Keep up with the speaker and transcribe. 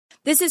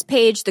This is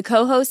Paige, the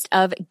co-host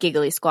of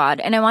Giggly Squad,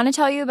 and I want to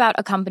tell you about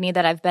a company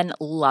that I've been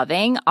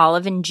loving,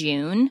 Olive &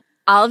 June.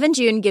 Olive &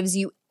 June gives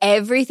you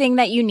everything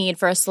that you need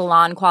for a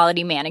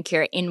salon-quality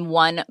manicure in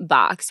one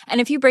box.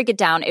 And if you break it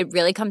down, it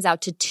really comes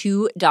out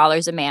to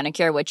 $2 a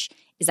manicure, which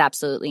is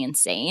absolutely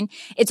insane.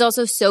 It's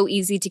also so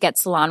easy to get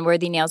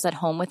salon-worthy nails at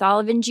home with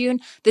Olive & June.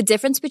 The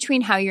difference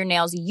between how your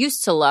nails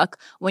used to look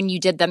when you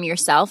did them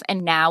yourself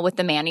and now with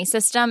the Mani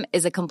system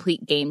is a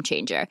complete game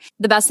changer.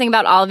 The best thing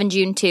about Olive &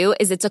 June, too,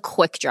 is it's a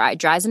quick dry.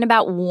 Dries in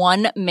about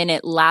 1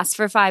 minute, lasts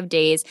for 5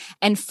 days,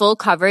 and full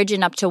coverage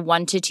in up to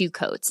 1 to 2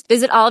 coats.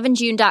 Visit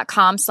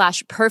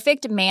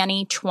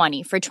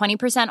oliveandjune.com/perfectmani20 for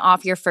 20%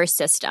 off your first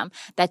system.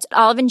 That's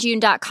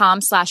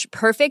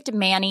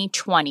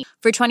oliveandjune.com/perfectmani20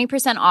 for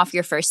 20% off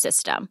your first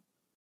system.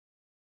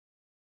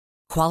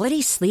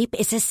 Quality sleep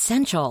is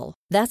essential.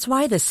 That's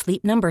why the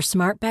Sleep Number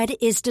Smart Bed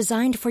is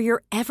designed for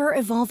your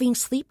ever-evolving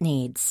sleep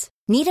needs.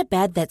 Need a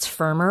bed that's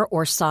firmer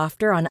or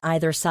softer on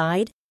either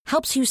side?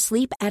 Helps you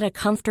sleep at a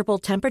comfortable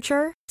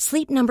temperature?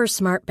 Sleep Number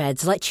Smart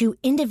Beds let you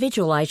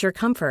individualize your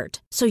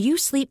comfort, so you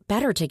sleep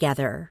better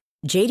together.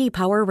 J.D.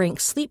 Power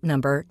ranks Sleep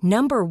Number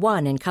number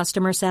 1 in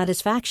customer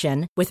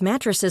satisfaction with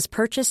mattresses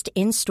purchased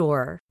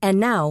in-store. And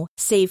now,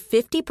 save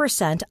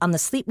 50% on the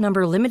Sleep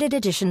Number Limited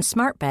Edition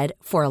Smart Bed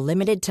for a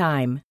limited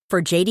time.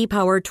 For J.D.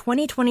 Power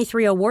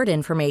 2023 award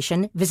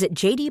information, visit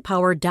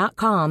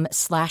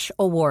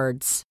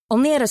jdpower.com/awards.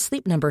 Only at a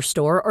Sleep Number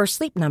store or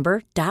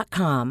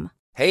sleepnumber.com.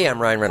 Hey, I'm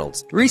Ryan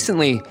Reynolds.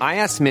 Recently, I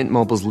asked Mint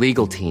Mobile's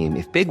legal team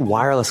if big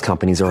wireless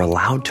companies are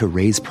allowed to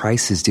raise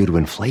prices due to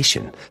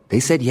inflation. They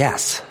said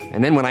yes.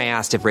 And then when I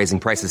asked if raising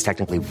prices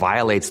technically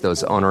violates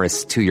those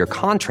onerous 2-year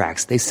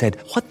contracts, they said,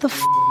 "What the f***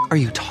 are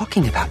you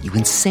talking about, you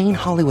insane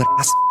Hollywood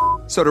ass?"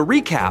 So to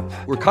recap,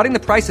 we're cutting the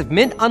price of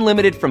Mint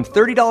Unlimited from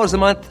 $30 a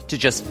month to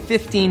just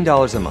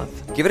 $15 a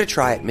month. Give it a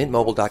try at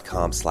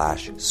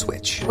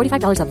mintmobile.com/switch.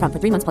 $45 up front for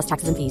 3 months plus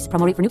taxes and fees.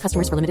 Promo rate for new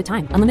customers for limited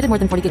time. Unlimited more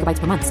than 40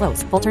 gigabytes per month.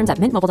 Slows full terms at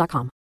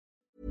mintmobile.com.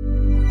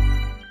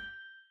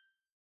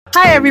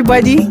 Hi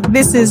everybody,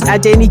 this is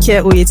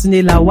Adenike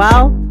Oyetunde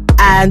Lawal,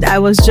 and I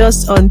was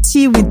just on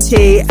Tea with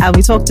Tay and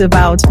we talked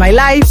about my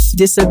life,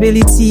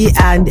 disability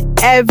and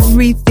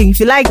everything. If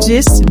you like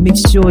gist, make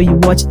sure you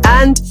watch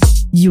and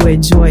you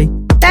enjoy.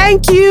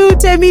 Thank you,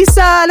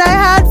 Temi-san. I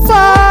had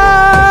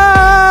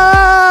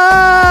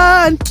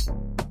fun.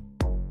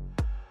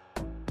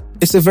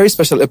 It's a very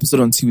special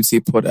episode on Tea with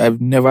Tay Pod. I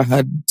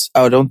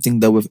don't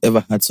think that we've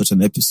ever had such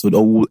an episode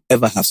or will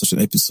ever have such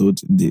an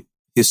episode in the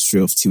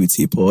history of Tea with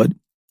Tay Pod.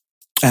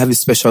 I have a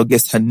special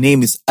guest. Her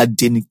name is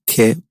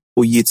Adenike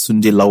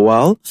Oyetunde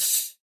Lawal.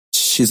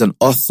 She's an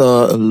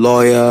author, a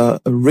lawyer,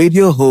 a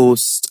radio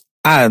host,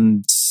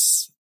 and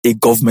a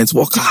government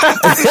worker.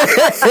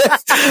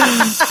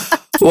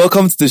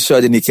 Welcome to the show,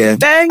 Adenike.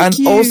 Thank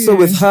you. And also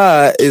with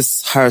her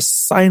is her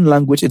sign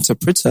language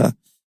interpreter.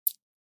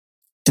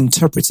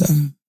 Mr.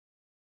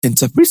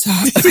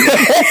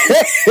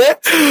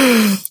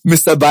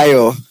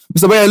 Bayo.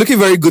 Mr. Bayo, looking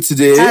very good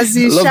today. As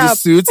you love the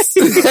suits.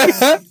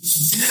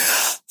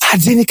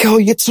 Adenike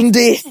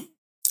Oyetunde.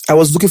 I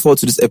was looking forward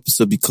to this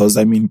episode because,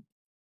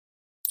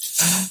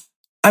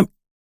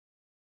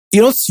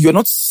 you're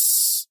not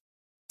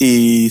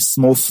a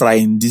small fry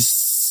in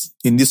this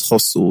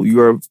hustle. You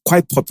are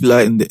quite popular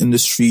in the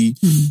industry.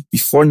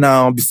 Before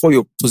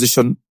your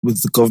position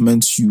with the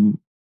government, you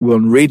were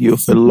on radio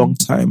for a long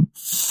time.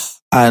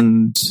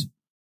 And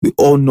we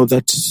all know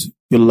that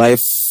your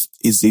life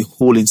is a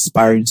whole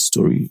inspiring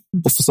story.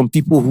 But for some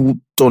people who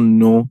don't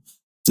know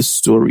the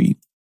story,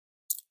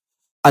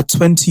 at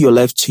 20, your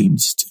life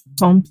changed.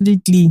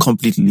 Completely.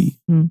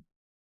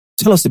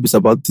 Tell us a bit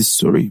about this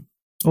story.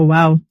 Oh,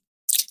 wow.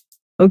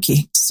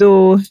 Okay,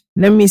 so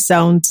let me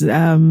sound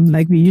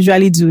like we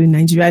usually do in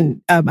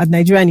Nigerian at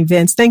Nigerian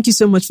events. Thank you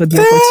so much for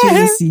the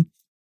opportunity.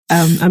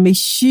 I'm a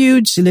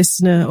huge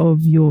listener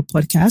of your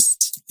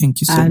podcast.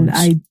 Thank you so much. And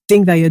I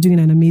think that you're doing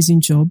an amazing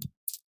job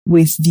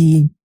with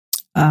the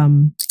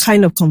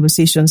kind of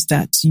conversations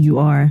that you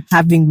are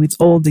having with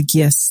all the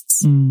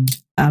guests. A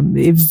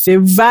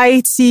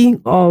variety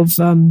of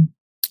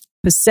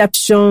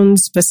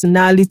perceptions,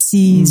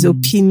 personalities,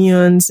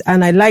 opinions,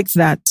 and I like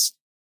that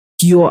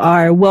you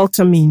are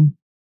welcoming.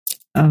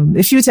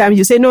 A few times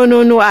you say, no,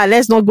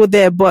 let's not go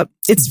there, but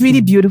it's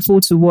really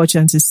beautiful to watch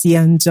and to see,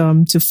 and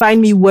to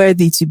find me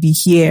worthy to be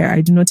here.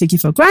 I do not take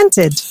it for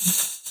granted.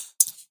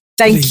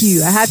 Thank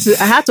you. I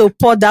had to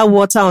pour that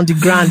water on the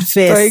ground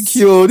first. Thank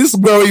you. This is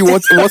where you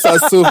water,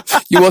 so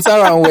you water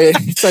around where.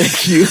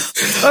 Thank you.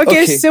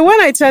 Okay, so when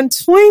I turned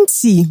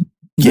 20,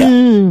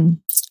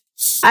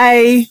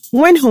 I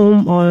went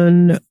home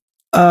on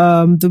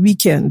the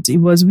weekend. It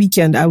was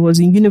weekend. I was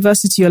in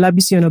University,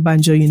 Olabisi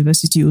Onabanjo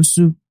University,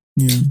 Osu.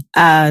 Yeah.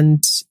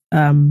 And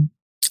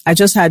I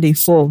just had a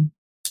fall.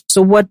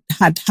 So what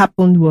had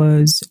happened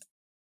was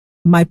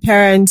my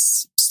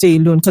parents stay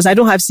alone because I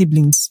don't have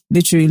siblings,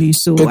 literally.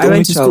 So I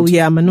went to school.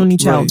 Yeah, I'm an only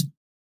child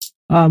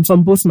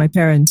from both my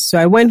parents. So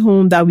I went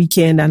home that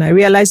weekend and I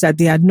realized that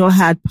they had not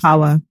had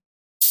power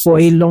for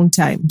a long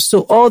time.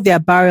 So all their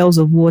barrels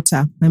of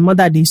water, my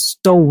mother, they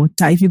store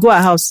water. If you go to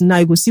our house now,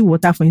 you go see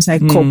water for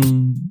inside cup.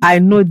 I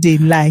know they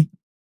lie.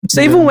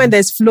 So even when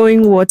there's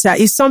flowing water,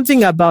 it's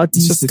something about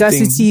the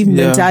scarcity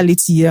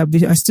mentality.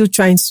 I'm still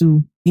trying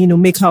to,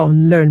 make her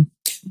unlearn.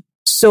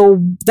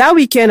 So that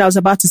weekend I was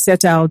about to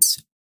set out,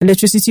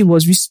 electricity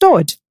was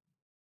restored.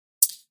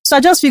 So I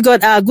just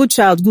figured, good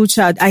child.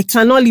 I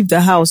cannot leave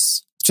the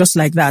house just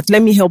like that.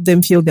 Let me help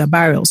them fill their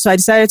barrels. So I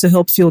decided to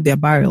help fill their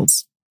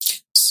barrels.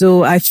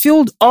 So I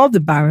filled all the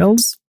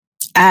barrels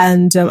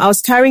and I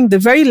was carrying the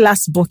very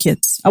last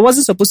bucket. I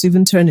wasn't supposed to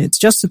even turn it,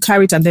 just to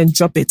carry it and then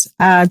drop it.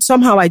 And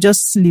somehow I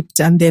just slipped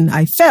and then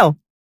I fell.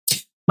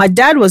 My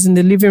dad was in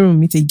the living room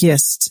with a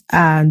guest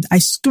and I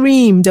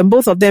screamed and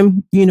both of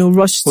them,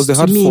 rushed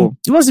to me. Fall?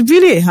 It was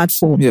really a hard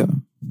fall. Yeah.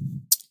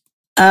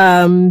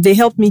 They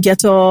helped me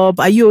get up.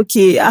 Are you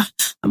okay?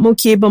 I'm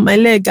okay, but my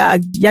leg,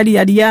 yada,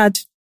 yada, yada.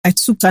 I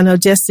took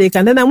analgesic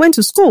and then I went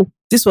to school.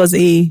 This was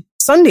a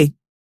Sunday.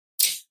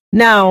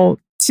 Now,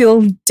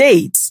 till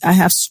date, I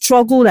have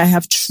struggled, I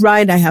have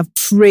tried, I have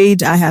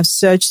prayed, I have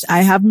searched.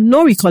 I have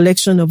no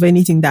recollection of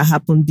anything that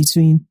happened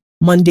between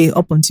Monday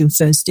up until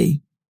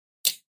Thursday.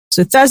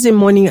 So Thursday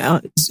morning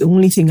is the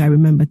only thing I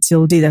remember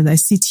till date as I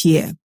sit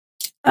here.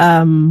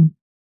 I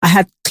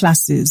had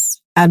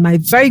classes and my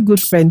very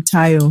good friend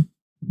Tayo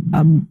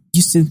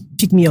used to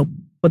pick me up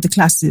for the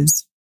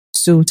classes.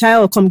 So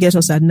Tayo will come get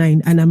us at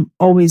 9 and I'm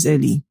always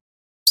early.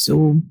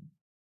 So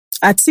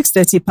at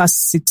 6:30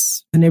 past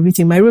 6 and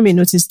everything, my roommate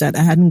noticed that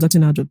I hadn't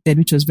gotten out of bed,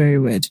 which was very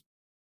weird.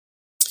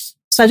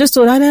 So I just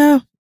told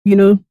her,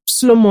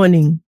 slow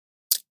morning.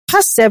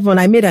 Past 7,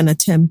 I made an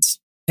attempt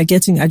at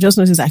I just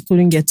noticed I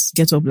couldn't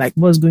get up, like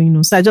what's going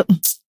on. So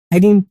I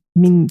didn't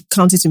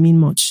count it to mean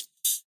much.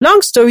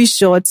 Long story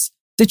short,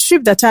 the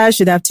trip that I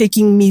should have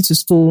taken me to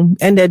school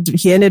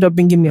he ended up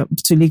bringing me up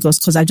to Lagos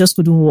because I just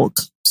couldn't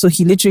walk. So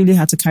he literally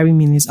had to carry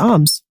me in his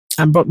arms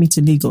and brought me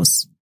to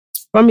Lagos.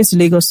 Brought me to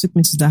Lagos, took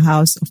me to the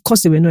house. Of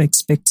course, they were not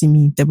expecting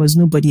me. There was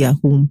nobody at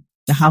home.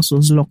 The house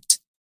was locked.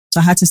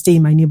 So I had to stay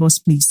in my neighbor's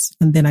place.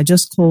 And then I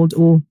just called,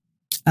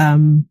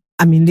 I'm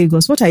in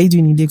Lagos. What are you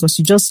doing in Lagos?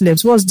 You just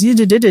left.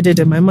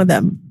 My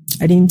mother,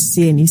 I didn't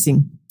say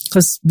anything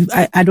because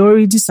I'd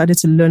already started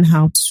to learn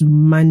how to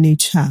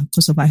manage her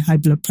because of my high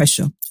blood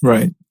pressure.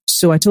 Right.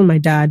 So I told my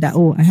dad that,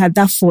 I had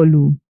that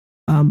follow.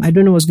 I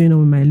don't know what's going on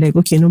with my leg.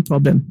 Okay, no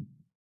problem.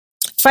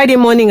 Friday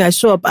morning, I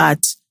show up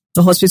at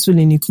the hospital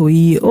in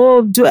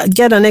Ikoyi. Do I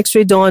get an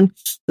x-ray done?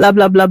 Blah,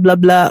 blah, blah, blah,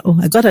 blah.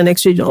 I got an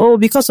x-ray done.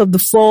 Because of the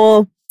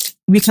fall,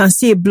 we can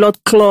see a blood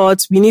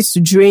clot. We need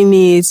to drain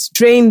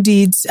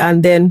it.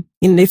 And then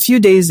in a few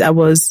days, I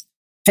was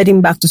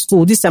heading back to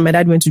school. This time my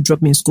dad went to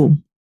drop me in school.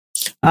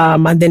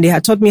 And then they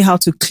had taught me how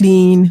to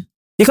clean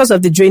because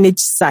of the drainage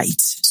site.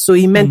 So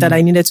it meant that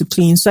I needed to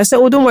clean. So I said,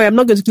 don't worry, I'm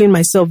not going to clean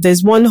myself.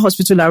 There's one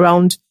hospital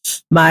around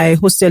my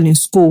hostel in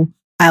school.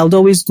 I'll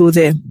always go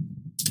there.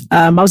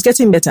 I was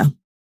getting better.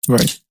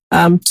 Right.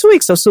 2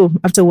 weeks or so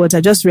afterwards,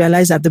 I just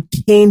realized that the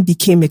pain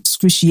became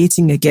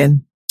excruciating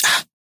again.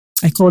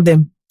 I called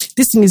them.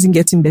 This thing isn't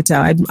getting better.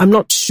 I'm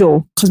not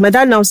sure. Because my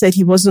dad now said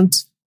he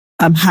wasn't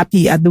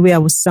happy at the way I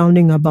was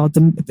sounding about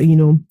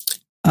the,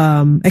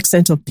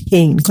 extent of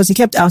pain. Because he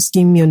kept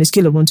asking me on a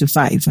scale of 1 to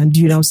 5.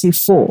 And, I'll say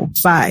 4,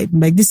 5. I'm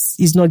like, this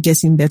is not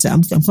getting better.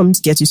 I'm coming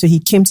to get you. So he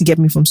came to get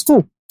me from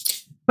school.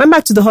 Went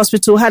back to the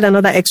hospital, had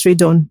another x-ray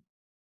done.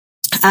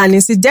 And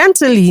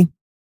incidentally,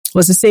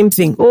 was the same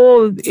thing.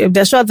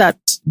 They're sure that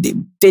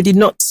they did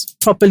not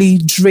properly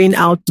drain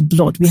out the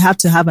blood. We have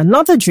to have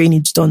another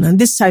drainage done. And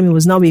this time it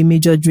was now a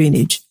major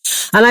drainage.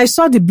 And I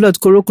saw the blood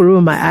koro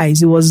in my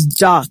eyes. It was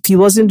dark. It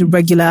wasn't the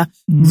regular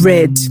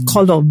red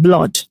color of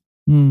blood.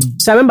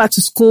 So I went back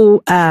to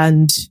school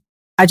and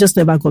I just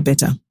never got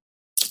better.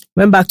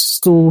 Went back to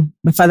school.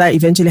 My father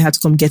eventually had to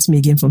come get me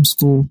again from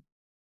school.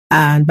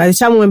 And by the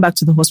time we went back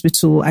to the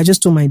hospital, I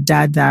just told my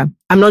dad that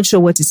I'm not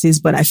sure what it is,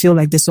 but I feel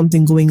like there's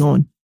something going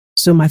on.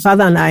 So my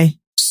father and I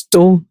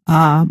stole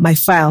my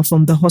file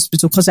from the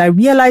hospital because I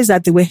realized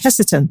that they were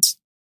hesitant.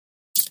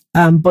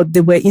 But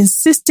they were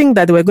insisting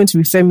that they were going to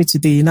refer me to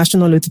the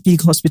National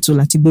Orthopedic Hospital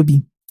at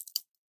Igbobi.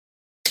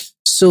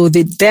 So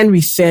they then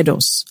referred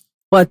us.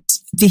 But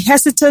the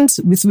hesitance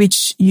with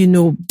which,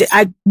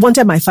 I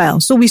wanted my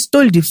file. So we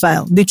stole the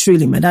file,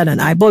 literally, my dad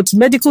and I. But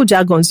medical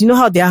jargons,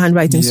 how they are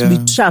handwriting. So we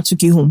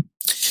took it home.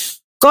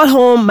 Got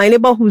home, my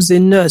neighbor who's a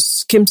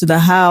nurse came to the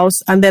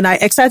house and then I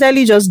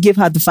excitedly just gave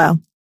her the file.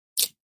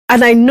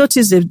 And I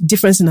noticed a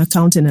difference in her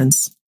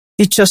countenance.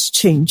 It just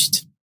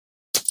changed.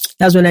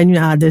 That's when I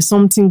knew there's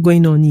something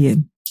going on here.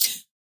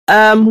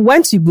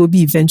 Went to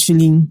Igbobi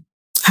eventually,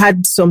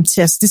 had some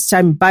tests. This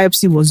time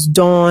biopsy was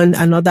done,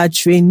 another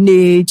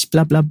drainage,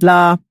 blah, blah,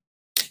 blah.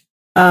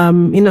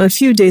 A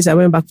few days I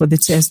went back for the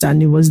test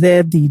and it was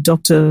there. The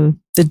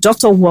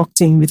doctor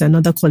walked in with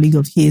another colleague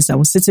of his. I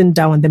was sitting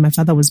down and then my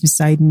father was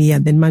beside me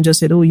and then man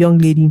just said, young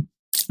lady,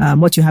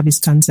 what you have is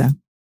cancer.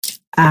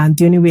 And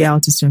the only way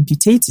out is to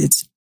amputate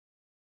it.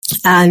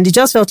 And it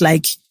just felt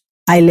like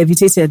I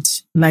levitated,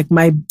 like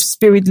my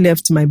spirit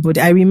left my body.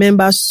 I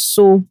remember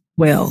so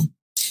well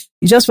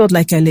it just felt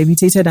like I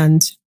levitated,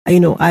 and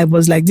I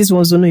was like, this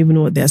ones don't even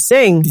know what they're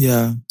saying.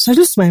 Yeah. So I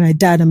looked at my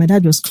dad, and my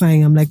dad was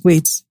crying. I'm like,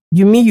 wait,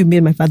 you mean you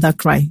made my father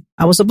cry?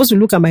 I was supposed to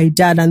look at my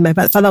dad, and my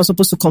father was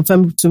supposed to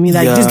confirm to me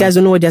that these guys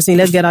don't know what they're saying.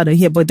 Let's get out of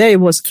here. But there he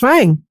was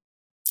crying.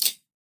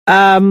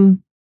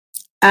 And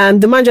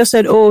the man just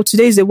said, oh,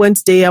 today is a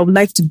Wednesday. I would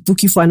like to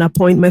book you for an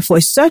appointment for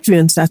a surgery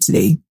on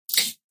Saturday.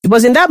 It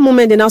was in that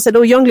moment, and I said,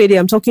 oh, young lady,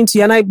 I'm talking to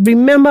you. And I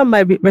remember my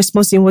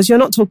response was, you're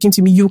not talking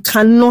to me. You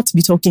cannot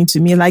be talking to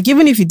me. Like,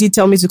 even if you did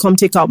tell me to come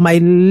take out my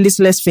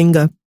listless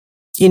finger,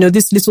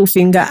 this little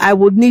finger, I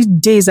would need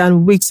days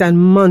and weeks and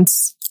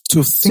months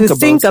to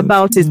think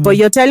about it. But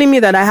you're telling me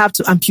that I have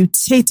to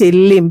amputate a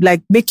limb,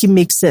 like, make it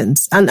make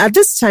sense. And at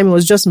this time, it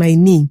was just my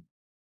knee.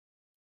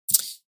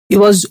 It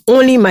was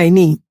only my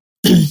knee.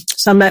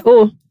 So I'm like,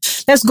 oh,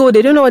 let's go.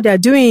 They don't know what they're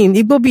doing.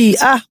 Igbobi,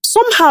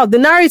 somehow the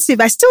narrative,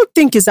 I still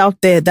think is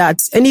out there that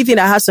anything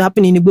that has to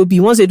happen in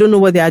Igbobi, once they don't know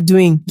what they are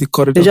doing,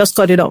 they just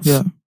cut it off.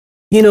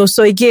 Yeah.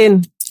 So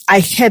again, I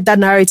heard that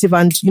narrative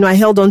and, I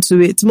held on to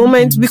it.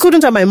 Moment, we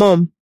couldn't tell my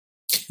mom.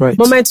 Right.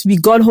 Moment we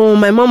got home,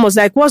 my mom was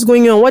like, what's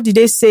going on? What did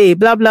they say?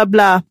 Blah, blah,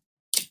 blah.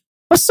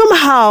 But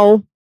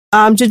somehow,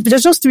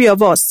 there's just three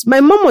of us. My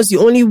mom was the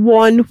only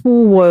one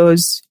who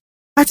was,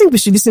 I think we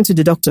should listen to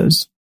the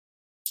doctors.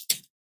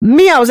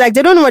 Me, I was like,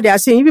 they don't know what they are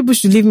saying. You people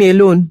should leave me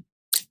alone.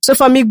 So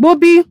from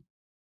Igbobi,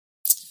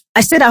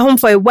 I stayed at home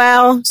for a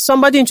while.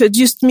 Somebody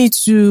introduced me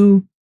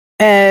to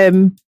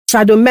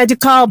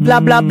Tradomedical,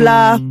 blah, blah,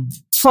 blah.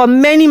 For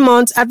many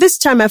months. At this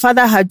time, my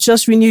father had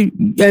just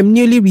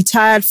newly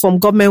retired from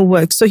government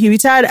work. So he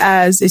retired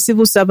as a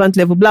civil servant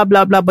level, blah,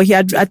 blah, blah. But he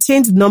had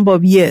attained the number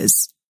of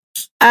years.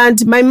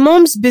 And my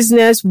mom's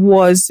business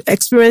was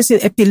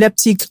experiencing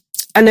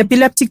an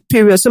epileptic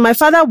period. So my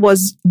father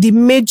was the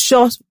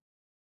major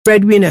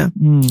breadwinner.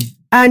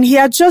 And he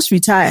had just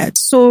retired.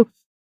 So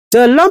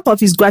the lump of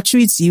his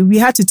gratuity we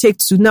had to take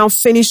to now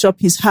finish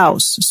up his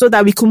house so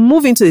that we could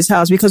move into his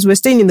house because we're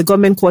staying in the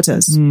government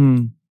quarters.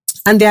 And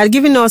they had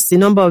given us the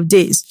number of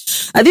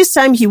days. At this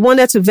time, he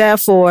wanted to vie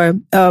for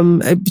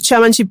a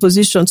chairmanship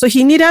position. So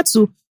he needed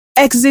to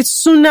exit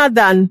sooner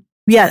than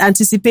we had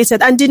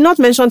anticipated and did not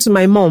mention to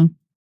my mom.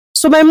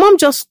 So my mom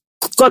just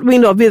got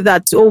wind of it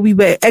that, we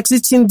were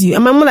exiting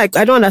and my mom like,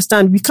 I don't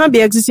understand. We can't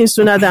be exiting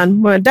sooner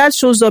than. When my dad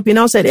shows up, he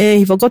now said,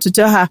 he forgot to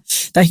tell her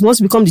that he wants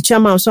to become the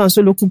chairman of so and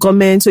so local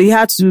government. So he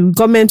had to,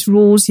 government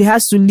rules, he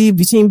has to leave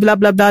between blah,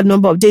 blah, blah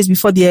number of days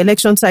before the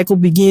election cycle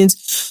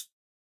begins.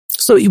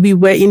 So we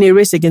were in a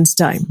race against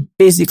time,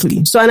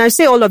 basically. So, and I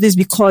say all of this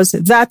because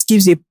that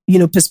gives a,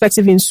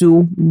 perspective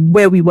into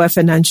where we were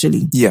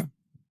financially. Yeah.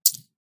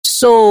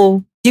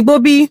 So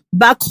Igbobi,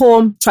 back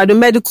home,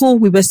 Tradomedical,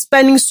 we were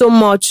spending so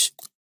much.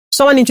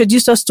 Someone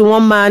introduced us to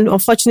one man.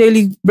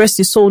 Unfortunately, rest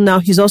his soul now.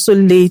 He's also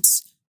late.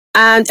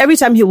 And every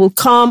time he will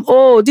come,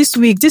 this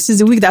is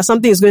the week that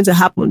something is going to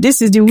happen.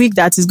 This is the week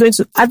that is going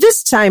to, at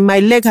this time, my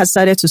leg has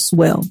started to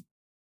swell.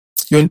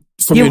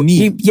 Your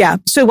knee? Yeah.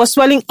 So it was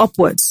swelling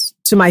upwards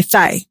to my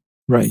thigh.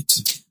 Right.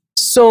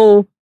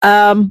 So,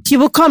 he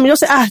will come and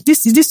say,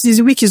 this is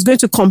the week he's going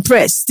to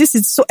compress. This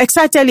is so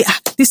excitedly,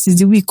 this is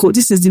the week.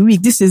 This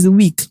is the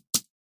week.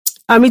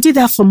 And we did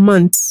that for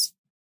months.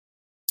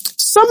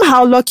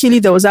 Somehow, luckily,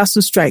 there was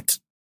ASUU strike.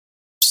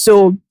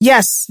 So,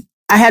 yes,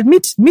 I had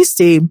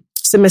missed a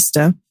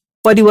semester,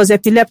 but it was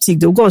epileptic.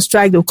 They'll go on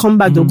strike, they'll come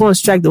back, they'll go on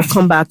strike, they'll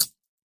come back.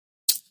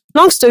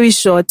 Long story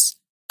short,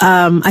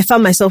 I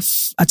found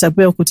myself at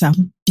Abeokuta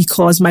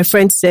because my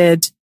friend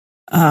said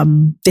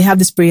they have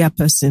this prayer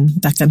person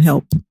that can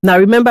help. Now,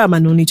 remember, I'm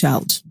an only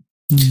child.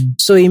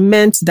 So it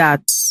meant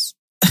that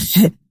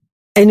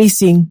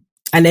anything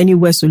and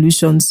anywhere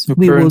solutions,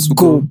 we will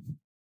go.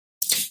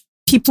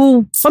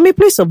 People, from a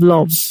place of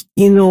love,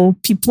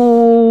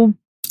 people,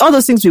 all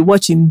those things we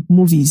watch in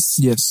movies.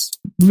 Yes.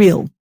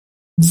 Real.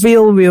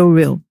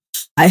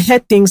 I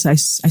heard things, I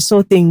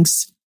saw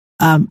things,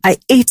 I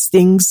ate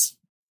things.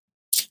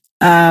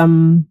 I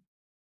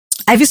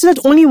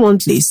visited only one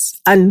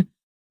place, and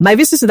my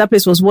visit to that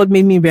place was what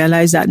made me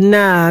realize that,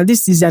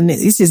 this is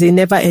a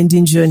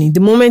never-ending journey.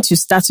 The moment you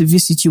start to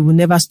visit, you will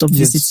never stop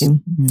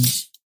visiting.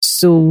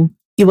 So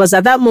it was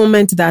at that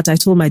moment that I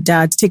told my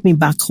dad, take me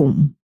back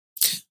home.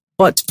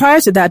 But prior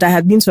to that, I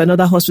had been to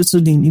another hospital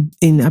in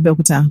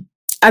Abeokuta,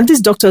 and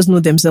these doctors know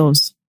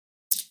themselves.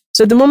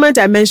 So the moment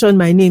I mentioned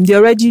my name, they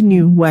already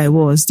knew who I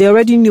was. They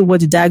already knew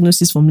what the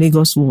diagnosis from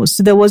Lagos was.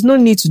 So there was no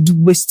need to do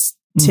waste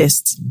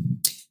tests.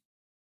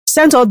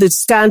 Sent all the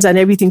scans and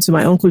everything to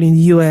my uncle in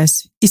the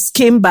US. It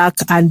came back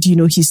and,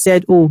 he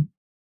said,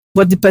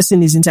 what the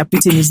person is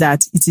interpreting is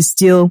that it is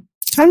still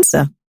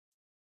cancer.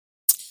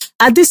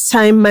 At this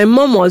time, my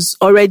mom was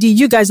already,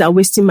 you guys are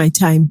wasting my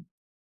time.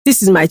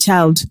 This is my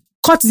child.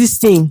 Cut this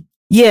thing.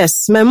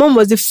 Yes, my mom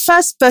was the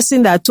first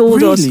person that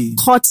told us,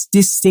 cut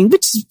this thing,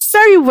 which is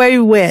very, very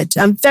weird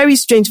and very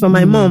strange for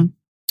my mom.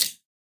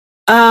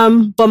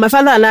 But my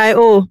father and I,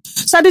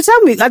 so at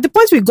the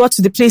point we got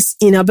to the place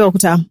in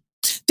Abeokuta,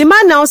 the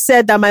man now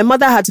said that my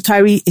mother had to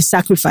carry a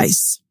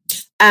sacrifice.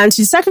 And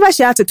the sacrifice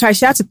she had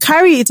to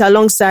carry it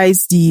alongside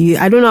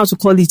I don't know how to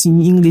call it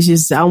in English,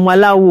 is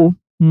Anwalawo.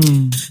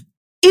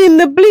 In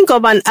the blink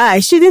of an eye,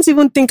 she didn't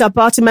even think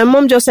about it. My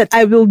mom just said,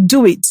 I will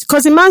do it.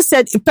 Because the man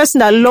said, a person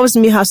that loves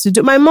me has to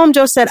do it. My mom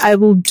just said, I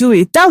will do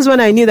it. That's when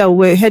I knew that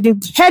we were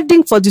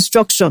heading for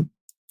destruction.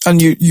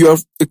 And you are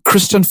a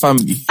Christian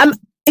family.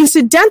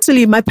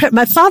 Incidentally, my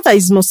father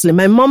is Muslim.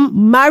 My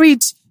mom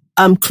married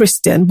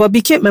Christian, but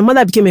my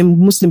mother became a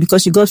Muslim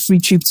because she got free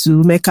trip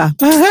to Mecca.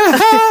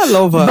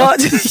 Love her.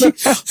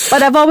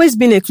 But I've always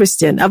been a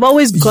Christian. I've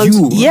always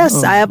gone.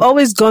 I have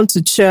always gone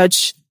to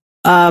church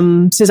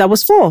since I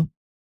was 4.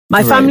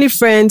 My family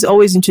friends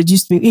always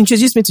introduced me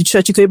to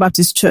church, Ikoyi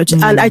Baptist Church,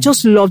 and I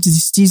just loved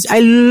this. I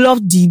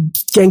loved the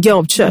genge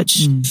of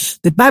church,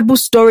 the Bible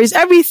stories,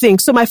 everything.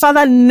 So my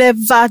father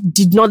never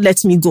did not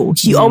let me go.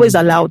 He always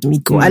allowed me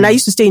go, and I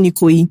used to stay in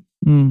Ikoyi.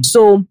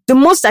 So the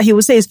most that he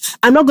would say is,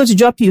 I'm not going to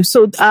drop you.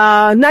 So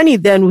Nanny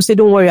then will say,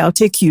 don't worry, I'll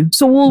take you.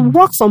 So we'll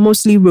walk from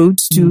Mosley Road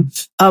to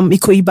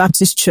Ikoyi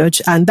Baptist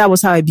Church, and that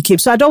was how I became.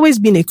 So I'd always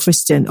been a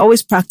Christian,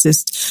 always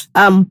practiced.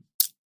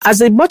 As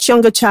a much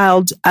younger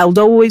child, I would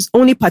always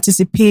only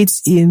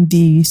participate in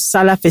the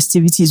Salah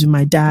festivities with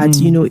my dad,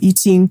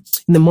 eating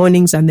in the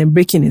mornings and then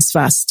breaking his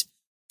fast.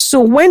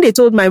 So when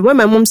my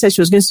mom said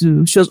she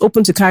was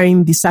open to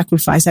carrying the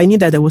sacrifice, I knew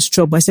that there was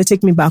trouble. I said,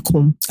 take me back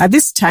home. At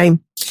this time,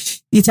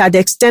 it had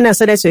I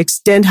started to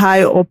extend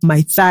high up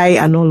my thigh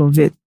and all of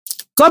it.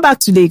 Got back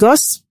to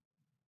Lagos.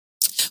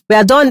 We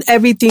had done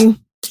everything.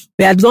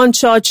 We had gone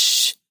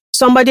church.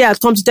 Somebody had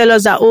come to tell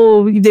us that,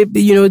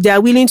 they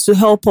are willing to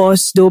help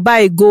us. They'll buy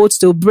a goat.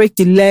 They'll break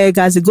the leg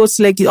as a goat's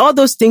leg. All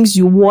those things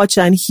you watch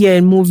and hear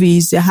in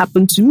movies, they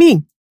happened to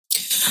me.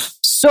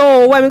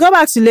 So when we got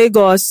back to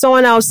Lagos,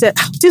 someone else said,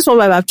 this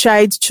one I've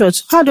tried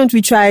church. How don't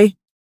we try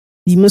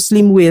the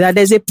Muslim way? That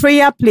there's a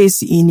prayer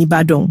place in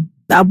Ibadan.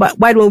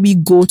 Why don't we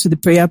go to the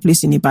prayer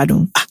place in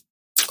Ibadan?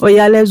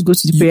 Let's go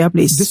to the prayer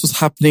place. This was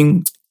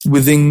happening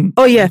within...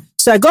 Oh, yeah.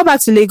 So I got back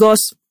to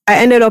Lagos. I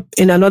ended up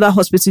in another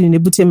hospital in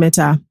Ebute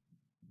Metta.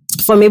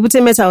 From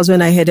Ebute Metta was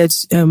when I headed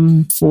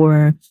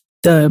for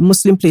the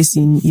Muslim place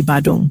in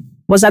Ibadan.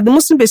 Was at the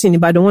Muslim place in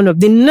Ibadan, one of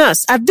the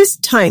nurse at this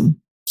time,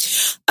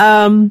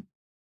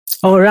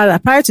 or rather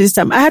prior to this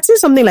time, I had seen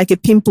something like a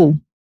pimple.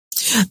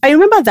 I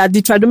remember that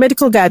the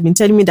tradomedical guy had been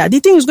telling me that the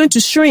thing is going to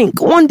shrink.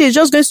 One day,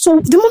 just going. So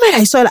the moment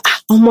I saw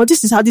that,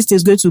 this is how this thing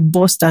is going to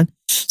burst, and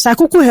so I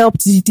quickly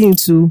helped the thing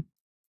to.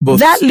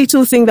 That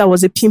little thing that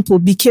was a pimple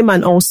became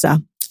an ulcer.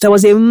 There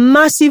was a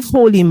massive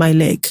hole in my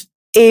leg.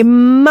 A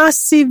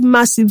massive,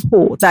 massive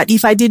hole that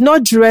if I did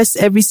not dress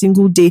every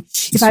single day,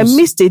 if I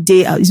missed a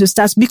day, it would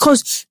start,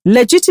 because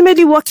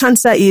legitimately what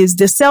cancer is,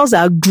 the cells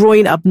are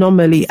growing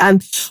abnormally,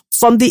 and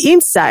from the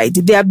inside,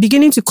 they are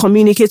beginning to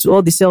communicate to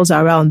all the cells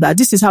around that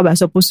this is how we're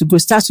supposed to grow.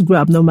 It starts to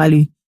grow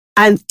abnormally,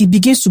 and it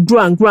begins to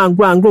grow and grow and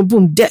grow and grow.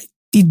 Boom,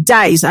 it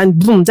dies, and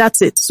boom,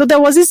 that's it. So there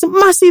was this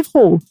massive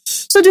hole.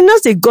 So the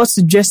nurse, they got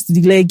to dress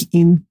the leg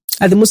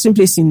at the Muslim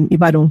place in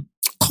Ibadan,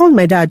 called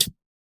my dad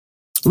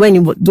when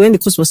the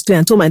coast was clear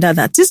and told my dad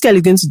that this girl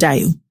is going to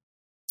die.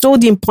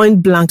 Told him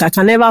point blank, I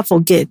can never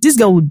forget, this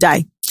girl will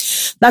die.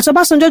 That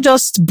Obasanjo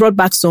just brought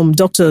back some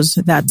doctors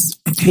that,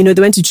 they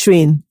went to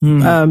train,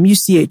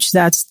 UCH,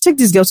 that take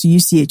this girl to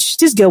UCH.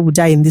 This girl will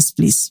die in this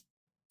place.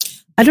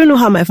 I don't know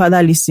how my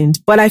father listened,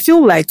 but I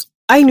feel like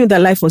I knew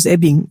that life was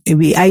ebbing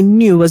away. I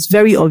knew it was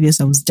very obvious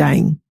I was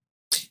dying.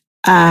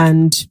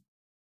 And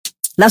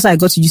that's how I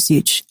got to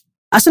UCH.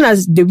 As soon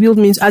as they wheeled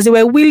me, as they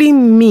were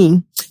wheeling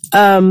me,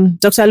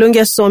 Dr.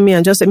 Alonge saw me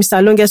and just said,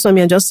 Mr. Alonge saw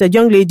me and just said,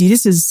 young lady,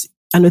 this is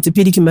an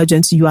orthopedic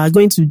emergency. You are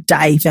going to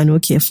die if you are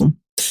not careful.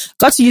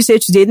 Got to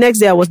UCH today. Next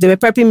day they were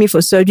prepping me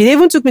for surgery. They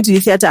even took me to the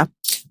theater.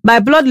 My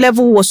blood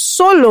level was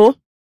so low.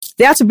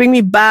 They had to bring me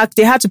back.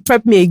 They had to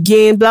prep me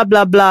again, blah,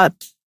 blah, blah.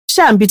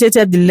 She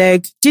amputated the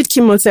leg, did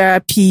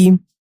chemotherapy,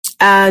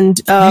 and,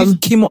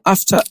 chemo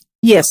after?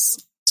 Yes.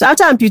 So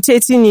after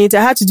amputating it,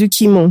 I had to do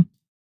chemo.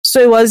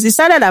 So it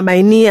started at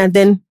my knee, and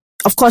then,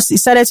 of course, it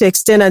started to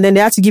extend, and then they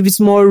had to give it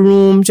more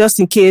room just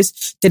in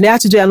case. Then they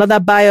had to do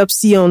another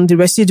biopsy on the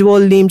residual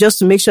limb just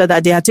to make sure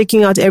that they had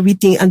taken out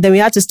everything. And then we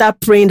had to start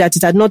praying that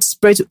it had not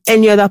spread to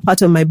any other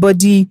part of my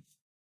body.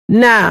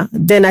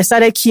 Then I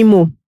started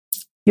chemo.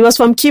 It was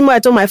from chemo I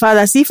told my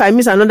father, see, if I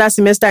miss another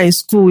semester in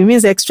school, it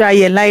means extra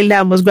year.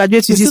 I must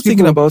graduate with these people.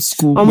 Thinking about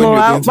school.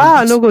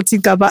 I not go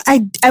think about.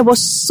 I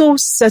was so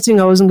certain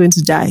I wasn't going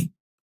to die.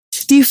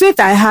 The faith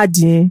I had,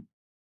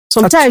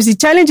 sometimes the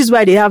challenges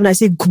where they have, and I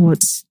say, God,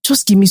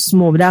 just give me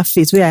small of that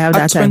faith where I have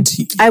that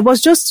 20. time. I was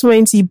just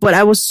 20, but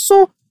I was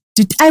so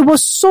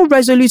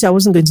resolute I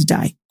wasn't going to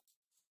die.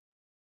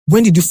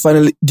 When did you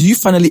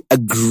finally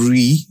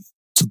agree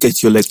to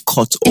get your leg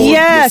cut? Or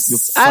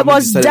yes, I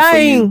was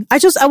dying. I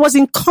was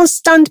in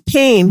constant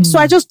pain. So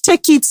I just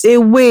take it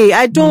away.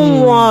 I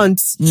don't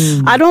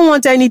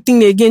want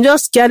anything again.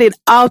 Just get it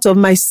out of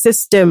my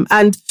system.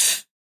 And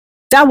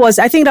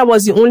I think that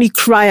was the only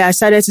cry I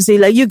started to say,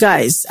 like, you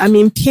guys, I'm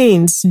in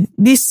pains.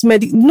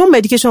 No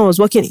medication was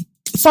working.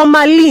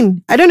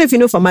 Formalin. I don't know if you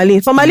know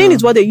formalin. Formalin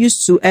is what they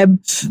used to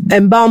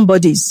embalm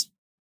bodies.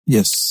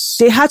 Yes.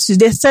 They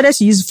started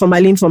to use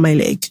formalin for my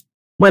leg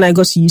when I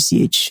got to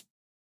UCH.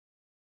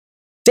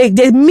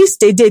 They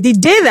missed a day. The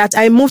day that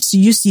I moved to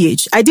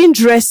UCH, I didn't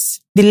dress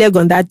the leg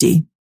on that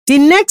day. The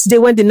next day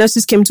when the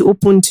nurses came to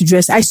open to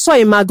dress, I saw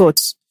a maggot.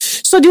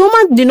 So the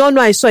woman did not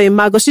know I saw a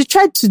maggot. She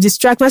tried to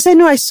distract me. I said,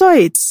 no, I saw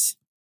it.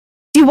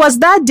 It was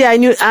that day I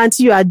knew,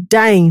 Auntie, you are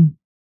dying.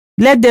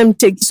 Let them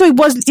take. So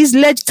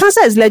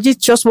cancer is legit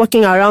just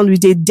walking around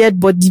with a dead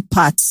body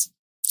part.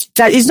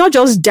 That is not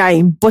just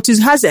dying, but it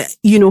has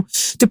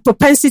the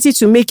propensity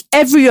to make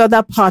every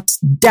other part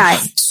die.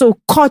 So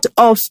cut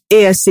off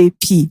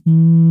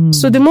ASAP.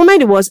 So the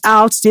moment it was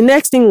out, the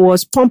next thing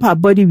was pump her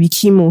body with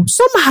chemo.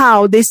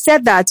 Somehow they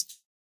said that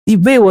the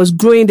way it was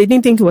growing, they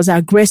didn't think it was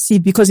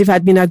aggressive, because if it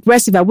had been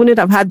aggressive, I wouldn't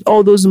have had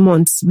all those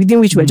months within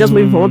which we're just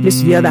moving from one place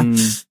to the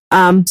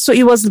other. So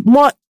it was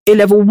more a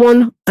level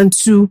 1 and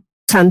 2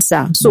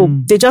 cancer. So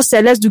they just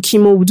said, let's do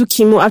chemo. We'll do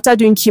chemo. After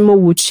doing chemo,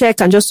 we'll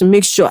check, and just to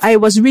make sure. I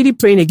was really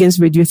praying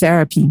against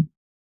radiotherapy.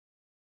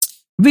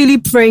 Really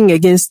praying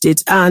against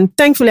it. And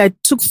thankfully, I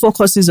took 4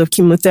 courses of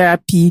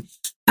chemotherapy.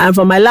 And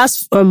for my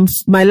last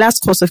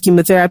course of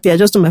chemotherapy, I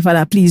just told my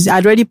father, please,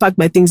 I'd already packed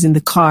my things in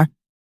the car.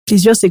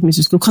 Please just take me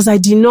to school, because I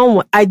did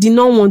not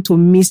want to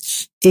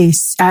miss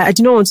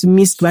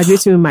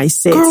graduating with my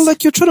set. Girl,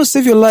 like, you're trying to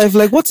save your life.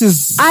 Like, what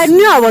is? I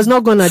knew I was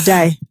not gonna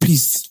die.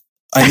 Please.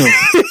 I know.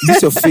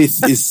 This your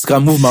faith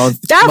can move mountains.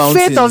 That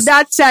faith of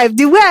that type,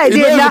 the way I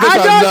did that,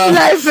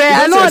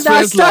 I don't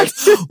understand.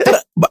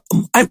 But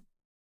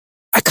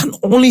I can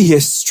only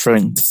hear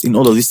strength in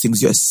all of these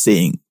things you're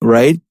saying,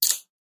 right?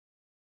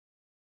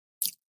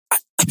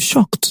 I'm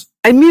shocked.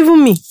 I'm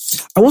even me.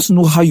 I want to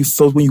know how you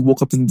felt when you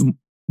woke up in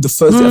the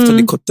first day after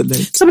they cut the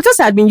leg. So because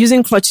I had been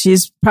using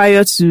crutches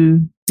prior to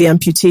the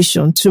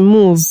amputation to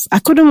move,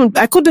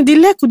 the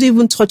leg couldn't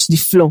even touch the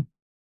floor.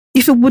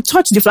 If it would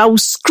touch the floor, I would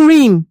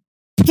scream.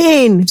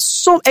 Pain,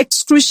 so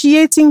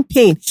excruciating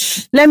pain.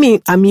 Let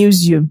me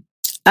amuse you.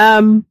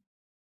 One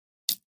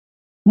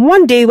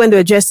day when they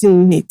were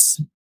dressing it,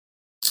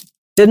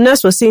 the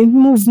nurse was saying,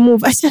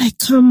 move. I said, I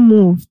can't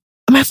move.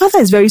 And my father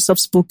is very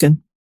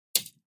soft-spoken.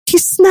 He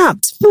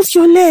snapped, move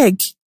your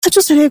leg. I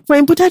just started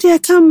crying, but Daddy, I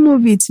can't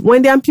move it.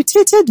 When they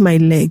amputated my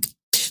leg,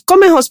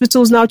 government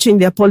hospitals now change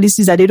their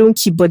policies that they don't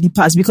keep body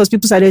parts, because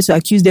people started to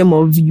accuse them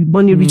of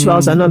money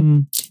rituals and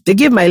all. They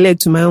gave my leg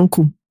to my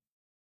uncle.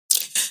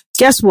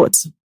 Guess what?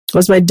 It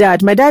was my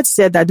dad. My dad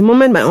said that the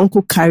moment my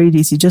uncle carried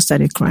it, he just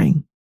started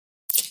crying.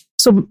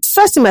 So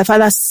first thing my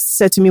father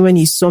said to me when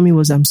he saw me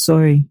was, I'm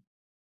sorry.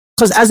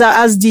 Because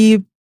as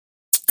the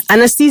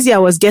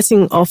anesthesia was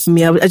getting off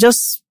me,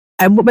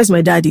 where's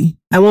my daddy?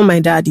 I want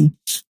my daddy.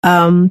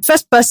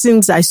 First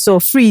persons I saw,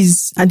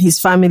 Freeze and his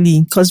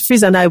family, because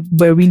Freeze and I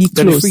were really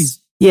close.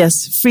 Freeze.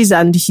 Yes, Freeze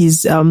and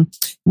his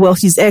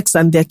ex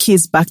and their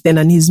kids back then,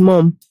 and his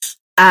mom.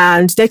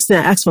 And next thing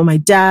I asked for my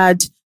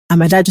dad, and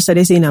my dad just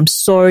started saying, I'm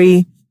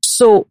sorry.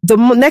 So the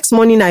next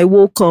morning I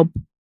woke up,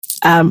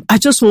 I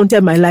just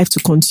wanted my life to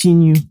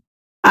continue.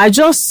 I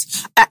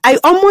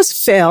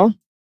almost fell,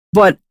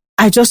 but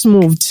I just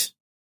moved.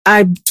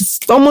 I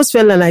almost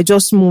fell and I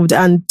just moved.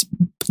 And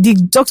the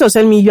doctor was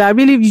telling me,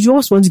 you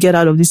just want to get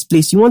out of this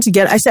place.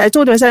 I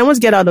told him, I want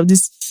to get out of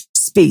this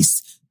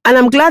space. And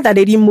I'm glad that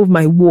they didn't move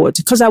my ward,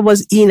 because I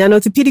was in an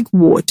orthopedic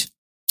ward.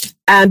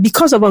 And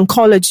because of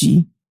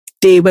oncology,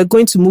 they were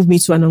going to move me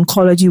to an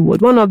oncology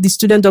ward. One of the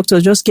student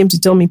doctors just came to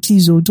tell me,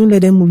 please, don't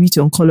let them move you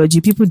to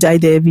oncology. People die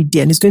there every day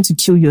and it's going to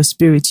kill your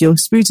spirit. Your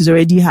spirit is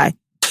already high.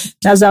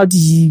 That's how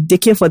they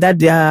came for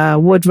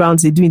that ward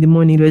rounds they do in the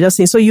morning. They were just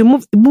saying, so you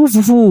move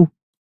who?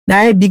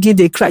 Now I begin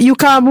to cry. You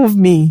can't move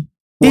me.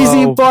 Wow. It's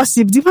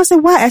impossible. The man said,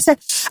 why? I said,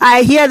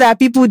 I hear that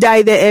people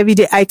die there every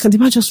day. The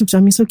man just looked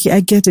at me. It's okay. I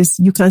get it.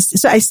 You can.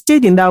 So I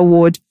stayed in that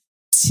ward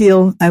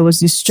till I was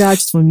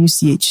discharged from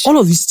UCH. All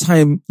of this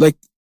time, like,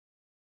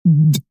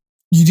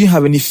 you didn't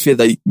have any fear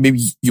that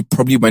maybe you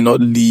probably might not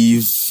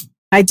leave?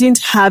 I didn't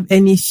have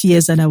any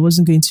fears that I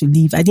wasn't going to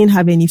leave. I didn't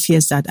have any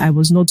fears that I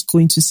was not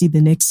going to see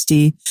the next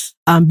day.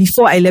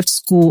 Before I left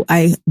school,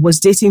 I was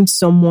dating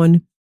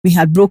someone. We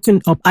had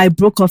broken up. I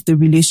broke off the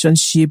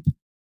relationship.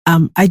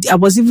 I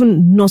was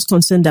even not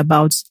concerned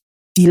about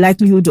the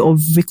likelihood of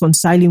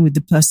reconciling with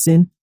the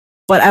person,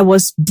 but I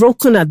was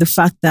broken at the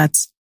fact that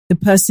the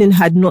person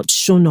had not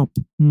shown up.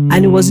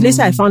 And it was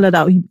later I found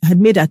out he had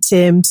made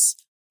attempts,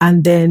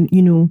 and then,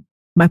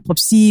 my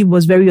popsy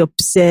was very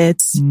upset,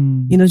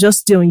 just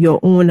stay on your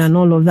own and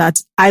all of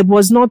that. I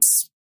was not,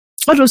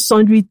 all those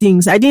sundry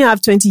things. I didn't have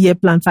 20-year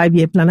plan,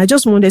 5-year plan. I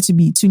just wanted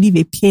to live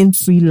a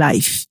pain-free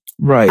life.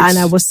 Right. And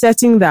I was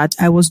certain that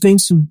I was going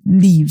to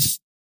leave.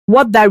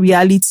 What that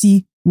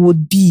reality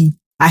would be,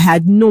 I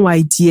had no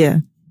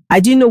idea. I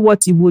didn't know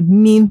what it would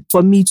mean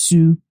for me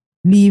to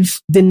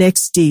leave the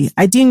next day.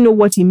 I didn't know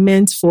what it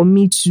meant for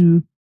me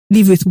to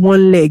live with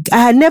one leg. I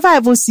had never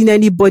even seen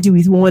anybody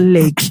with one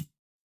leg.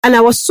 And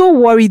I was so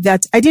worried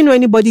that I didn't know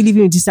anybody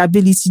living with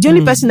disability. The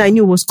only person I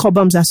knew was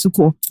Cobhams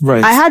Asuko.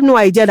 Right. I had no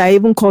idea that I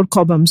even called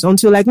Cobhams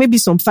until like maybe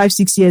some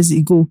 5-6 years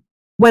ago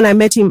when I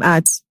met him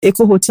at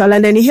Echo Hotel.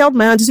 And then he held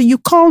my hand and said, you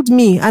called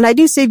me and I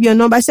didn't save your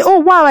number. I said,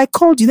 oh wow, I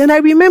called you. Then I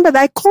remember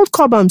that I called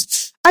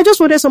Cobhams. I just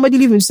wanted somebody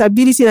living with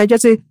disability, and I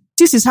just said,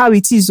 this is how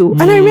it is. Oh.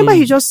 And I remember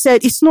he just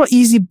said, it's not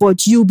easy,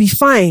 but you'll be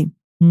fine.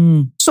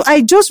 So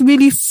I just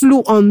really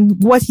flew on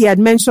what he had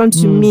mentioned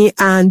to me,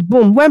 and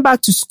boom, went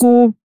back to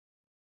school.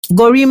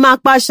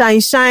 Gorimapa,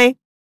 shine,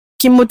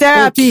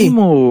 chemotherapy.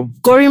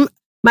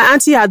 My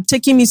auntie had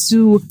taken me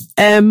to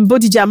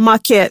Bodija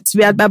Market.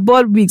 We had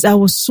bought wigs. I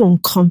was so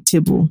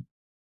uncomfortable.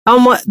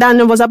 Then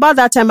it was about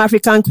that time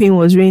African Queen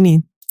was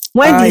reigning.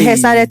 When the hair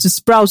started to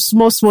sprout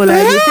small,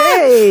 like,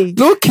 hey,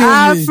 look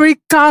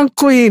African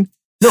Queen.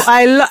 No,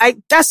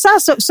 that's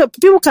so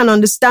people can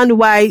understand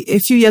why a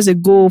few years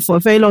ago, for a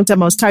very long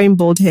time, I was carrying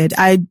bald head.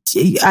 I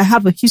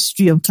have a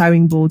history of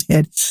carrying bald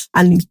head,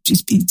 and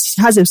it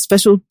has a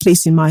special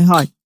place in my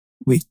heart.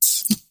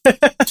 Wait,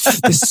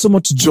 there's so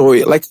much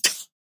joy. Like,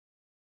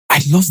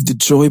 I love the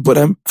joy, but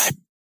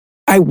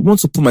I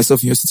want to put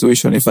myself in your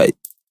situation. If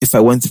I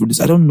went through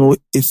this, I don't know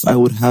if I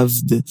would have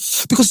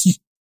because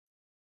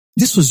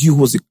this was you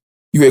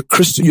were a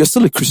Christian. You're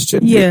still a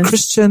Christian. Yes. You're a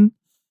Christian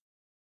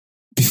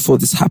before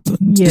this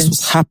happened. Yes. This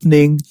was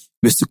happening.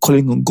 You were still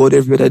calling on God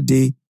every other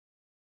day.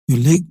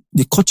 They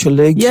cut your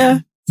leg. Yeah.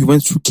 You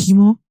went through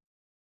chemo.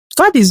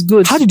 God is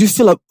good. How did you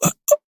feel?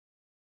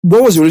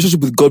 What was your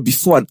relationship with God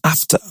before and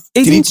after?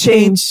 It didn't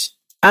change.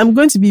 I'm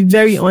going to be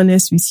very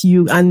honest with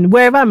you. And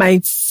wherever my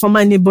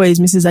former neighbor is,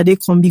 Mrs.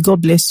 Adekombi,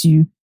 God bless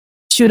you.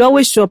 She would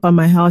always show up at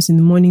my house in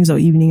the mornings or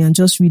evening and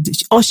just read.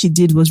 All she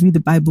did was read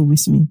the Bible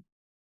with me.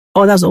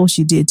 Oh, that's all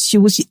she did.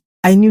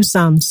 I knew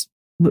Psalms.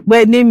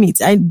 Well, name it.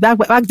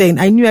 Back then,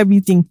 I knew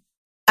everything.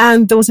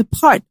 And there was a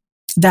part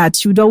that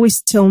she would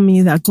always tell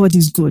me that God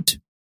is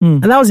good.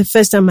 And that was the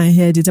first time I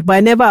heard it.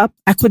 But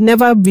I could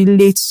never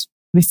relate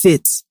with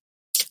it.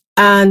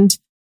 And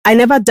I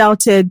never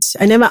doubted.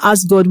 I never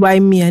asked God, why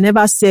me? I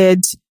never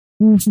said,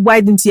 why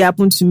didn't it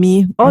happen to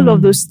me? All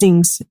of those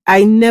things.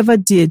 I never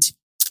did.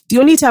 The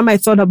only time I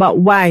thought about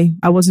why,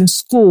 I was in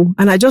school,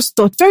 and I just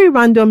thought very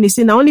randomly,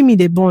 say, now only me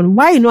they born.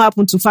 Why it not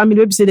happen to family?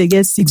 Maybe say they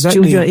get 6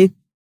 children.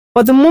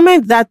 But the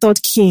moment that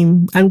thought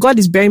came, and God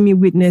is bearing me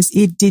witness,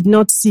 it did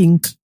not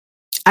sink.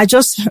 I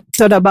just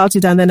thought about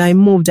it and then I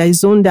moved. I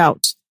zoned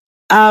out.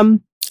 I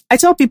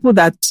tell people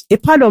that a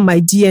part of my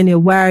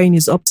DNA wiring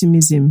is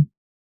optimism.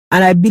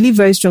 And I believe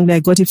very strongly I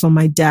got it from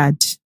my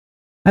dad.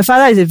 My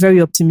father is a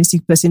very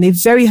optimistic person, a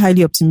very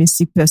highly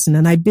optimistic person.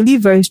 And I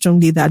believe very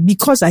strongly that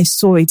because I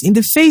saw it in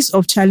the face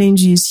of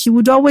challenges, he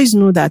would always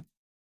know that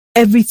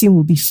everything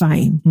will be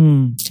fine.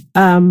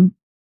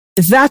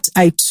 That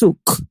I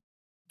took.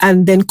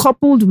 And then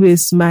coupled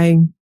with my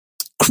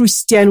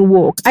Christian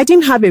walk, I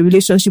didn't have a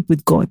relationship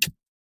with God.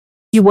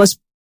 It was,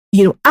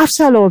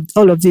 after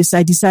all of this,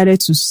 I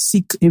decided to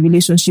seek a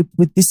relationship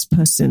with this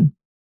person.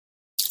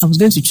 I was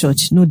going to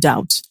church, no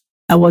doubt.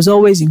 I was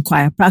always in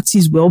choir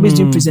practice. We're always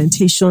doing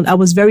presentation. I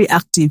was very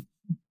active.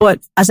 But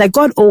as I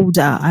got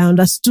older, I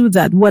understood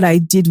that what I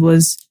did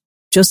was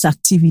just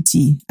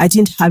activity. I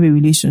didn't have a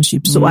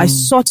relationship. So I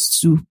sought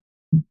to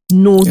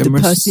know the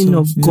person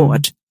of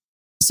God,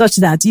 such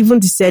that even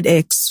the said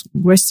ex,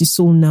 rest his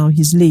soul now,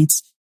 he's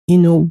late.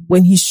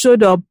 When he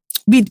showed up,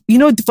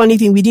 the funny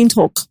thing, we didn't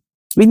talk.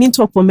 We didn't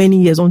talk for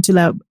many years until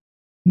I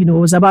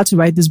was about to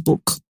write this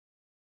book.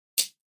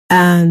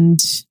 And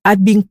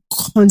I'd been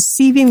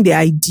conceiving the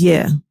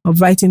idea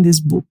of writing this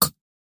book.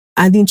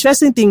 And the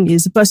interesting thing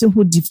is the person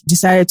who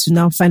decided to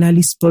now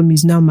finally spur me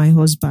is now my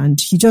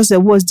husband. He just said,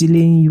 what's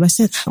delaying you? I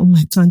said,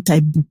 I can't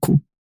type book.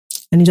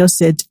 And he just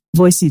said,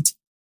 voice it.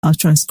 I'll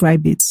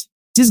transcribe it.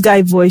 This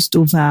guy voiced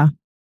over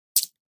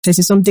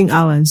 30-something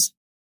hours.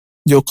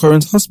 Your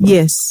current husband?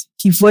 Yes.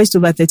 He voiced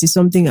over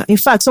 30-something. In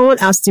fact, someone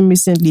asked him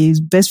recently, his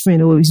best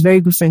friend or his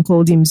very good friend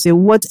called him and said,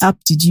 what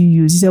app did you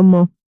use? He said,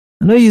 Mo,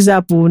 I don't use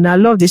Apple. And I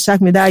love the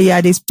shark me that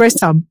year. They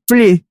pressed and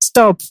play,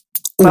 stop.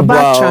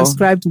 Baba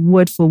transcribed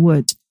word for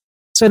word.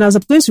 So when I was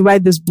going to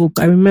write this book,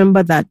 I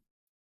remember that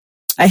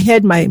I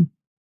heard my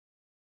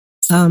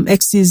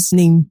ex's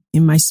name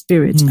in my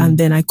spirit. And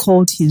then I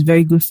called his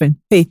very good friend.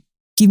 Hey,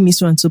 give me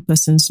so-and-so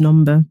person's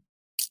number.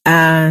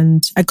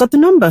 And I got the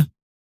number.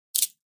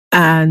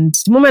 And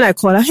the moment I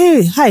called her,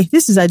 hey, hi,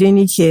 this is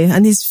Adenike here.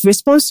 And his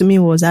response to me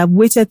was, I've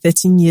waited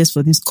 13 years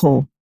for this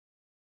call.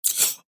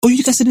 Oh,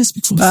 you guys didn't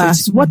speak for 13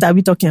 years? What are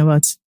we talking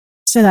about? He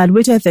said, I'd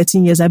waited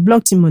 13 years. I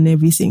blocked him on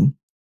everything.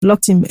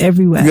 Blocked him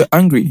everywhere. You're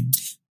angry?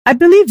 I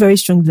believe very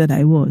strongly that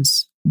I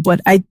was. But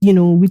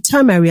with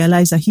time I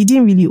realized that he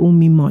didn't really owe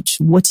me much.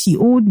 What he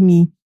owed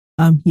me,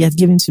 he had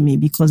given to me,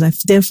 because I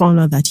then found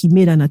out that he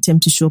made an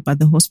attempt to show up at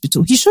the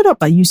hospital. He showed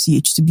up at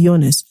UCH, to be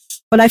honest.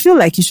 But I feel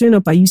like he showing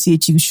up at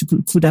UCH, he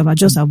could have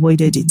just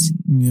avoided it.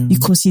 Yeah.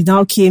 Because he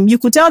now came. You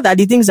could tell that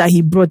the things that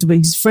he brought were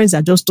his friends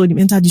that just told him,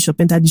 enter the shop.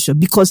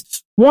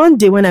 Because one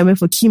day when I went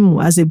for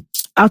chemo as an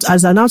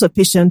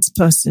outpatient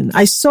person,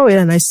 I saw it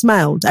and I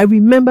smiled. I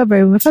remember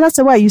very well. My father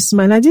said, why are you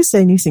smiling? I didn't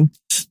say anything.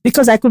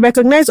 Because I could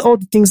recognize all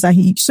the things that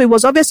so it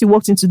was obvious he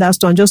walked into that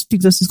store and just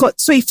picked us.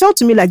 So it felt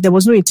to me like there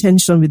was no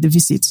intention with the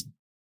visit.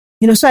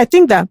 So I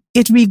think that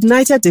it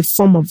reignited a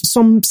form of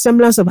some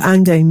semblance of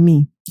anger in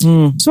me.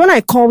 So when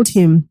I called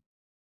him,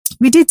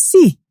 we did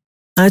see.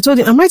 And I told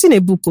him, I'm writing a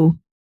book,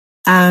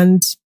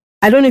 and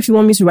I don't know if you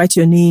want me to write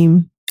your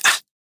name.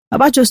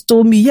 Baba just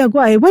told me, yeah, go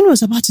ahead. When I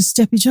was about to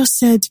step, he just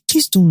said,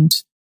 please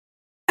don't.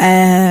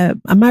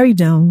 I'm married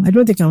now. I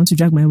don't think I want to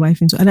drag my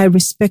wife into, and I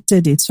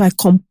respected it. So I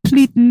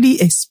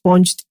completely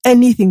expunged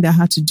anything that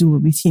had to do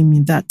with him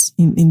in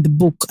the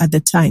book at the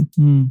time.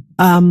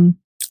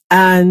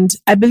 And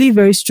I believe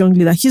very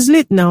strongly that he's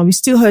late now. It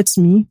still hurts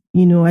me.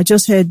 I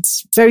just had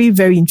very,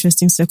 very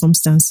interesting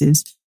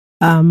circumstances.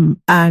 And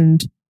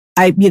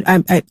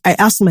I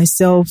asked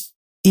myself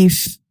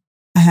if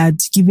I had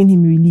given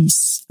him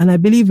release. And I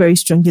believe very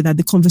strongly that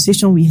the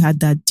conversation we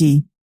had that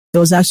day, there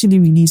was actually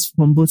release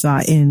from both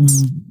our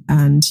ends.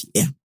 And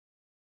yeah.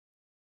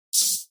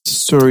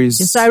 Stories.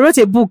 Yeah, so I wrote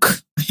a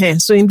book.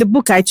 So in the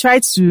book, I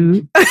tried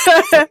to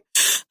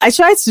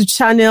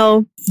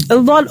channel a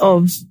lot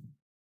of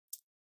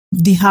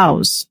the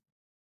house.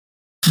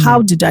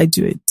 How did I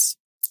do it?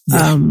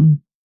 Yeah.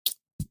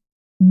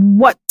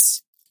 What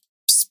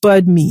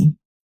spurred me?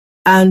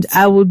 And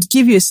I would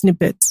give you a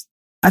snippet.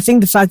 I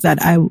think the fact that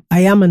I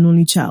am an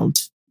only child,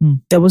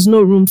 there was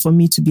no room for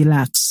me to be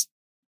lax.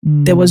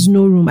 There was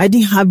no room. I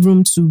didn't have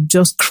room to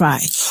just cry.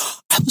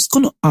 I was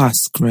going to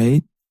ask,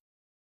 right?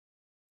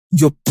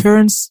 Your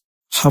parents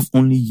have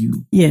only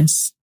you.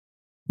 Yes.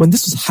 When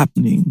this was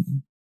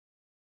happening,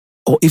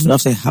 or even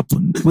after it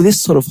happened, were they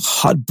sort of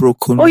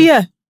heartbroken? Oh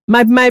yeah.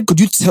 Could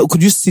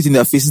you see it in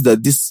their faces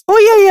that this?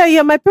 Oh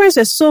yeah. My parents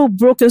are so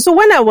broken. So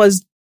when I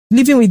was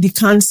living with the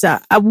cancer,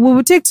 we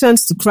would take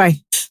turns to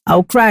cry.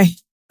 I'll cry.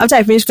 After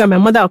I finish crying, my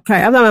mother will cry.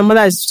 After my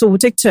mother, so we'll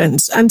take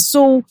turns. And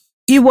so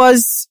we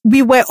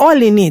were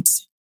all in it.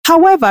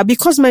 However,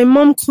 because my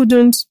mom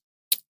couldn't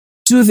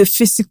do the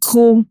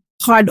physical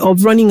part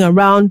of running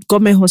around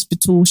government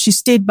hospital, she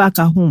stayed back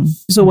at home.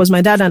 So it was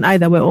my dad and I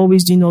that were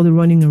always doing all the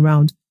running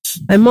around.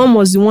 My mom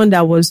was the one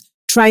that was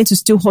trying to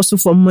still hustle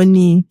for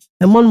money.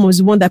 My mom was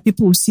the one that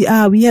people would see,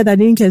 we heard that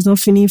the income is not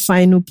feeling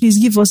fine. No, please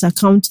give us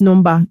account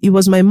number. It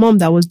was my mom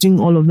that was doing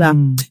all of that.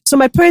 So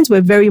my parents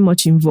were very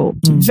much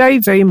involved, very,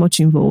 very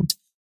much involved.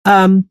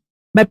 My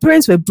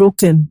parents were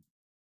broken,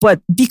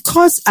 but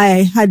because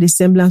I had a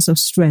semblance of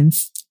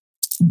strength,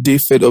 they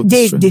fed off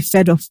they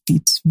fed off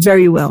it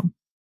very well.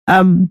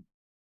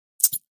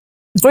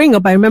 Growing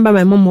up, I remember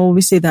my mom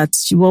always say that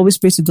she will always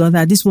pray to God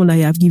that this one that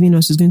you have given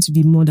us is going to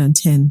be more than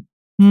 10.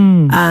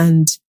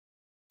 And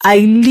I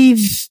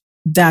live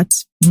that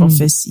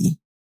prophecy.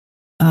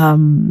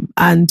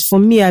 And for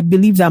me, I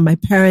believe that my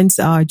parents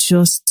are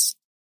just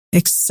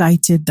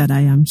excited that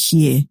I am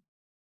here.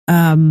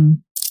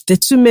 There are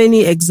too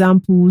many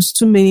examples,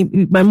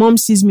 my mom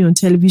sees me on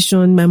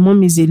television. My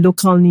mom is a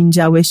local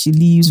ninja where she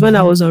lives. When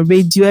I was on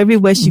radio,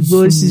 everywhere she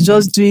goes, she's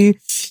just doing,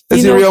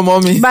 that's a real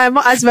mommy.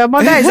 As my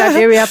mother is an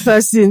area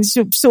person.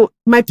 So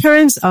my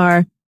parents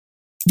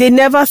they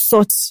never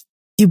thought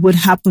it would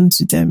happen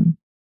to them.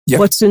 Yep.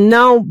 But to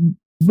now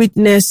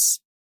witness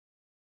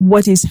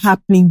what is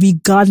happening,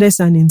 regardless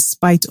and in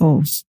spite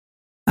of,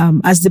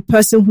 as the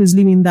person who's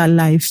living that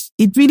life,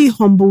 it really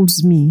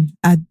humbles me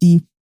at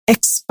the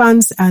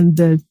expanse and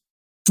the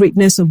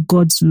greatness of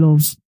God's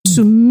love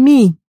to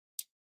me,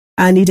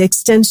 and it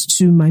extends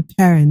to my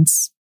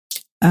parents.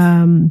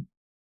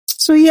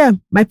 So yeah,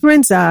 my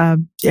parents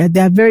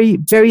they're very,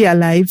 very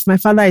alive. My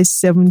father is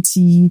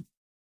 70.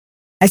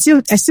 I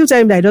still tell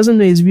him that he doesn't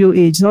know his real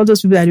age. All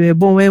those people that were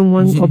born when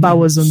one Oba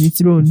was on the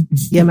throne.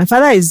 Yeah, my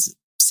father is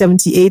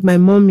 78. My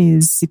mom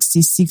is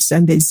 66,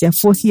 and it's their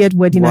 40th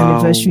wedding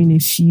anniversary in a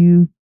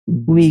few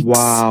weeks.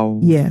 Wow.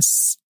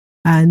 Yes.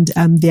 And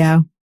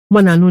they're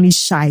one and only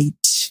child.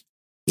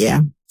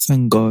 Yeah.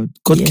 Thank God.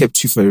 God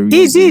kept you for a reason.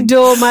 He did,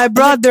 though, my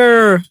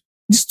brother.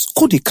 This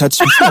could they catch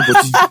me?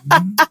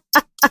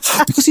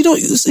 Because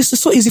it's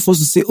so easy for us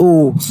to say,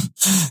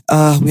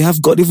 we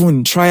have God even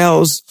in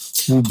trials.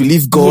 We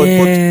believe God.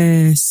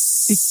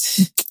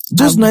 Yes. But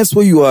those nights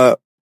where you are.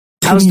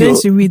 I was going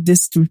to read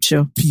this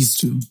scripture. Please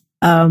do.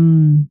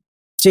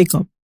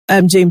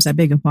 James, I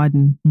beg your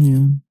pardon. Yeah.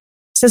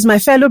 It says, my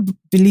fellow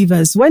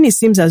believers, when it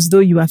seems as though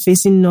you are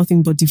facing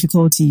nothing but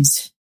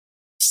difficulties,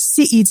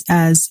 see it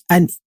as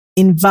an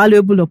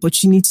invaluable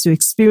opportunity to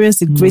experience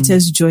the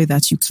greatest joy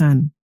that you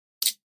can.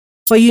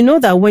 For you know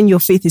that when your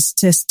faith is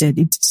tested,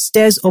 it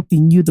stirs up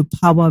in you the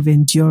power of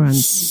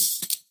endurance.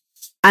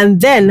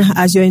 And then,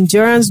 as your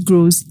endurance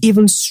grows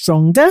even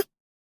stronger,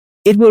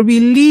 it will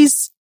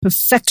release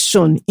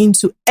perfection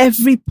into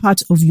every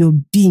part of your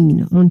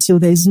being until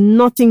there is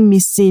nothing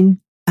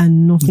missing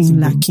and nothing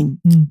lacking.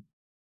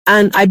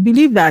 And I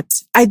believe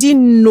that I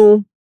didn't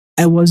know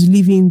I was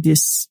living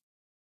this,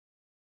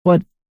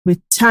 but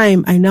with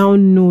time, I now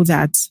know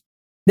that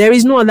there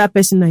is no other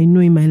person I know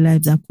in my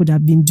life that could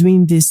have been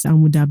doing this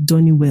and would have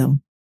done it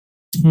well.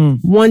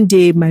 One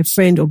day, my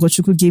friend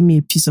Ogochukwu gave me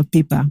a piece of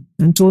paper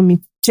and told me,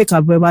 check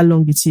out however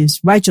long it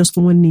is, write just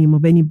one name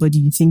of anybody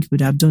you think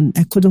would have done.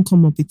 I couldn't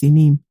come up with a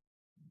name.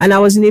 And I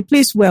was in a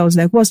place where I was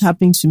like, what's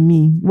happening to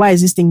me? Why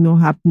is this thing not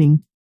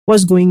happening?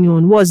 What's going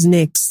on? What's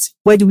next?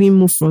 Where do we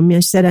move from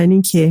here? She said, I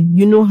didn't care.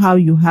 You know how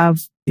you have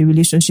a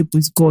relationship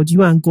with God.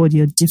 You and God,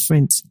 you're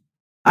different.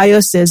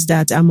 Ayo says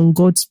that I'm on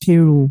God's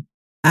payroll.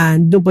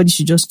 and nobody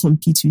should just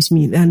compete with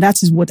me. And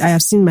that is what I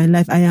have seen in my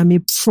life. I am a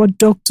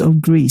product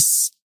of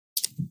grace.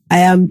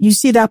 You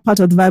see that part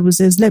of the Bible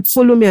says,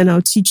 follow me and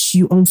I'll teach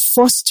you on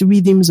first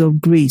rhythms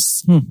of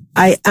grace.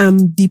 I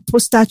am the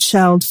poster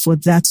child for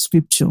that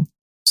scripture.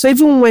 So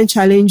even when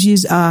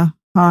challenges are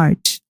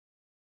hard,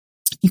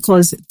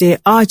 because there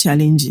are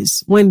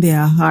challenges, when they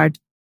are hard,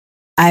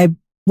 I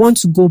want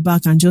to go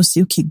back and just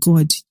say, okay,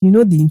 God, you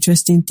know the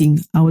interesting thing,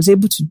 I was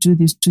able to do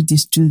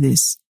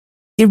this.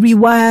 It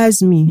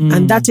rewires me,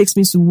 and that takes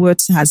me to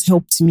what has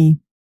helped me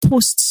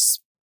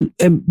post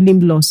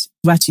limb loss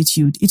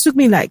gratitude. It took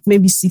me like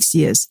maybe 6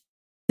 years.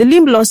 The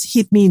limb loss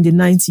hit me in the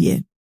 9th year.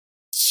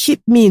 It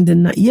hit me in the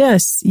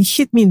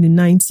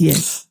 9th year.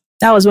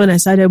 That was when I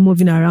started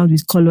moving around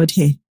with colored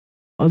hair,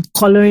 or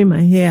coloring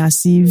my hair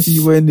as if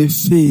you were in a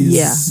phase.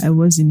 Yeah, I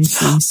was in a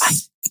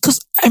phase. Because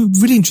I'm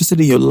really interested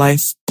in your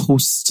life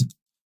post.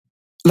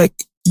 Like,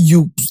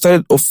 you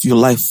started off your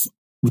life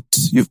with,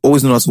 you've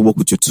always known how to walk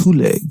with your 2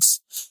 legs.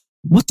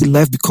 What did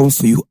life become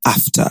for you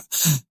after?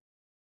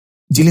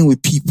 Dealing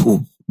with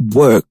people,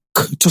 work,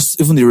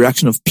 just even the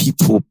reaction of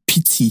people,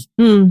 pity.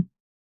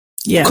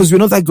 Yeah. Because you're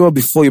not that girl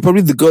before. You're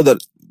probably the girl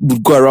that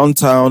would go around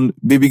town,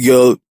 baby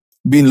girl,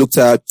 being looked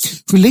at.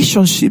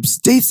 Relationships,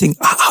 dating.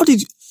 How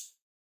did you...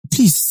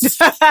 Please.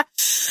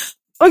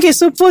 Okay,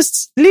 so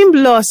post limb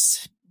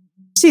loss.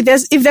 See,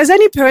 if there's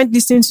any parent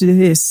listening to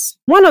this,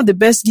 one of the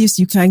best gifts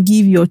you can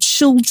give your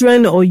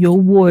children or your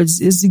wards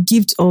is the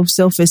gift of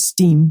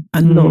self-esteem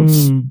and love.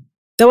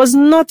 There was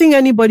nothing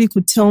anybody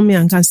could tell me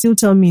and can still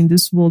tell me in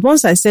this world.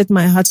 Once I set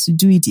my heart to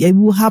do it, it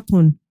will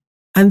happen.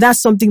 And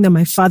that's something that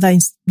my father,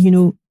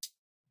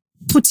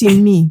 put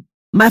in me.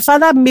 My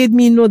father made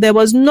me know there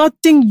was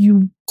nothing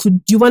you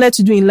wanted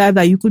to do in life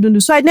that you couldn't do.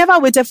 So I never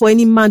waited for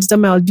any man to tell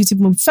me I was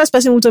beautiful. The first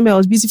person who told me I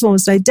was beautiful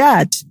was my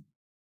dad.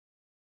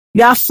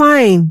 You are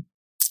fine.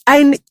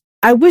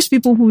 I wish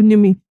people who knew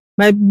me,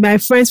 my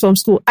friends from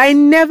school, I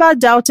never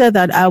doubted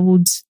that I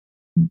would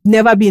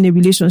never be in a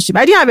relationship.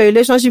 I didn't have a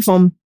relationship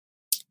from,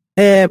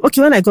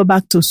 when I got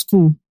back to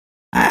school,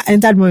 I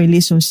entered my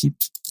relationship.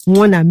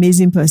 One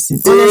amazing person,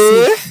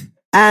 honestly.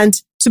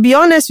 And to be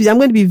honest with you, I'm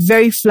going to be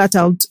very flat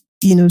out,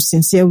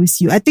 sincere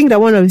with you. I think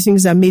that one of the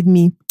things that made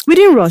me, we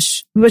didn't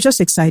rush. We were just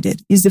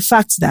excited, is the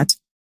fact that,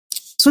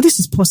 so this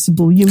is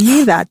possible. You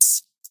mean that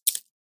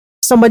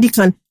somebody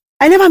can,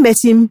 I never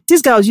met him.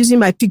 This guy was using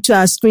my picture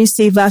as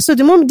screensaver. So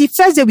the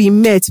first day we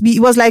met, it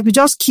was like we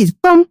just kid.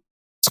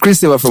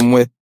 Screensaver from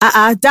where?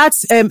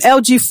 That's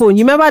LG phone.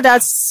 You remember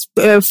that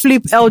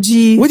flip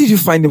LG? Where did you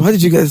find him? How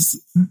did you guys?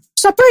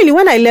 So apparently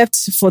when I left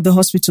for the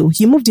hospital,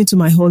 he moved into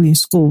my hall in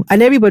school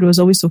and everybody was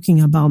always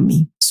talking about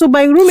me. So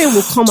my roommate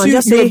would come and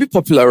just say... You were a bit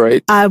popular,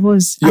 right? I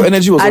was... Your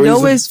energy was I'd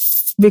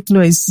always make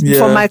noise. Yeah.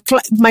 For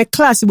my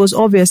class, it was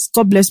obvious.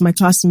 God bless my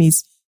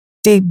classmates.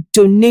 They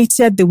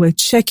donated. They were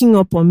checking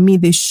up on me.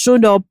 They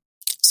showed up.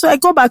 So I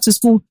go back to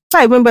school. If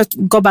I remember,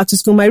 go back to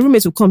school, my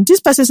roommate would come. This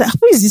person said,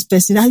 who is this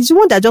person? He's the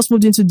one that just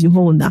moved into the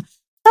hall now.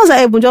 That was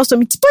like, Ebun just told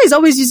me, Tipo is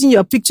always using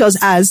your pictures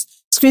as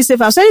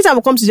screensaver. So anytime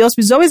I come to the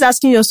hospital, he's always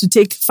asking us to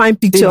take fine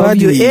picture of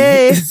you.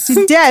 Hey,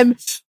 to them.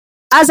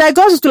 As I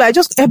got to school, I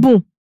just,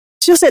 Ebun.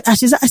 She just said, I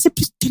said,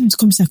 please tell him to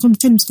come inside. Come,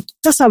 tell him to come.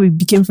 That's how we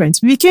became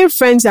friends. We became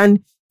friends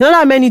and not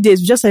that many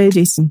days, we just started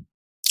dating.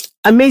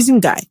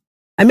 Amazing guy,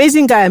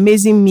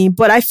 amazing me.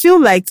 But I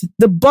feel like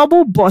the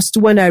bubble burst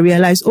when I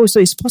realized, so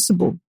it's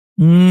possible.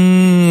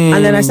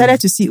 And then I started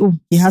to see,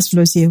 he has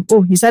flaws here.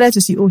 He started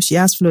to see, she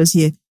has flaws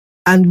here.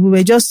 And we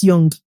were just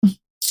young.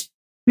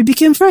 We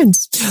became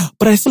friends.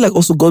 But I feel like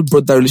also God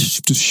brought that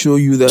relationship to show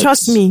you that...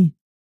 Trust me.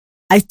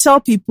 I tell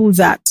people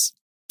that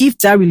if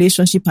that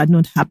relationship had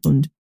not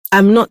happened,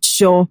 I'm not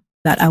sure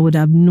that I would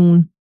have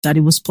known that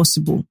it was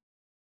possible.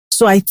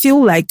 So I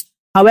feel like,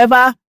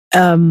 however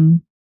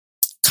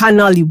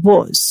carnal it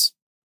was,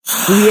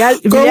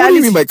 what do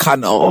you mean by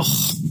carnal?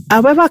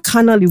 However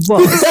carnal it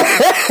was,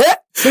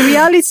 the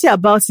reality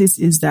about this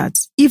is that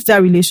if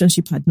that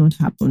relationship had not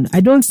happened,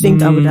 I don't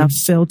think I would have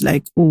felt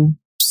like,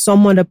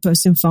 some other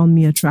person found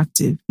me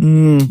attractive.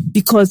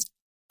 Because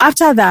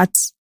after that,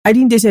 I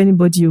didn't date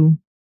anybody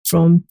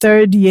from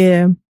 3rd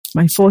year,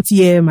 my 4th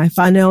year, my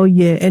final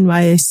year,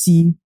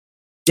 NYSC,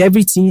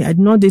 everything. I did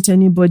not date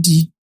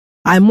anybody.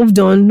 I moved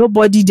on.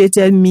 Nobody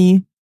dated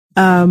me.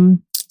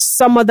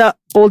 Some other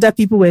older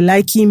people were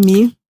liking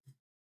me.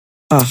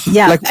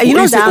 Yeah. Like, you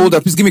know that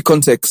older, please give me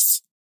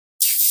context.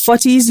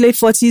 40s, late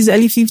 40s,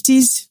 early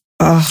 50s.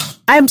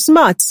 I'm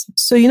smart.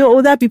 So,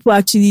 older people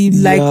actually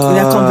like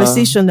their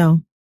conversation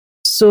now.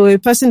 So a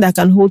person that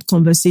can hold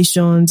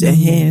conversations,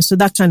 so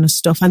that kind of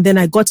stuff. And then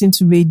I got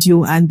into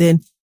radio and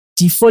then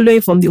the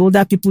following from the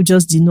older people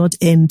just did not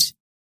end.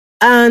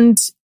 And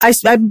I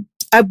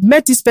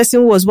met this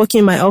person who was working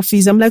in my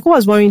office. I'm like, who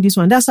was wearing this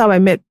one? That's how I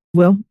met,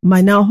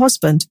 my now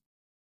husband.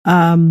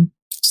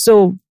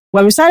 So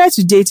when we started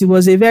to date, it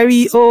was a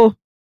very,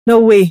 no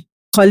way,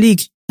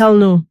 colleague, hell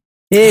no.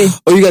 Hey.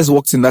 You guys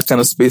worked in that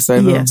kind of space, I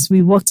know. Yes,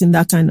 we worked in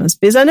that kind of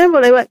space. And then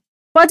we're like,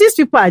 but these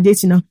people are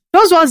dating now.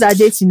 Those ones are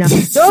dating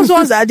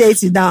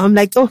now. I'm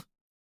like, blah,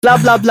 blah,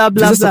 blah, blah,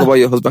 Let's blah. talk about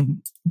your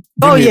husband.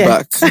 bring me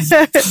back.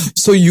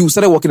 So you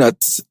started working at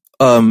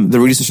the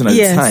radio station at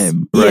the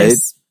time, right?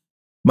 Yes.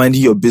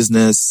 Minding your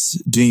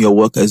business, doing your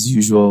work as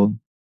usual.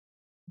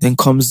 Then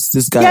comes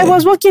this guy. Yeah, I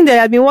was working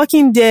there. I've been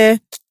working there.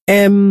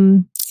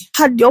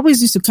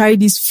 Always used to carry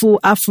this full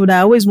afro that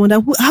I always wonder,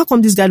 how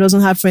come this guy doesn't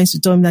have friends to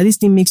tell him that this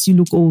thing makes you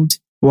look old?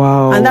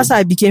 Wow. And that's how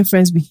I became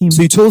friends with him.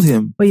 So you told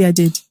him? Oh, yeah, I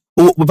did.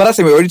 Oh, but by that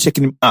time, we were already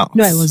checking him out.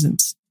 No, I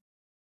wasn't.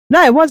 No,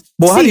 I was.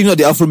 But how do you know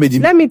the afro made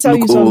him let me tell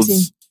you old?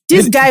 something.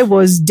 This guy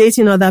was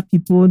dating other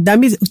people. That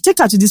means, take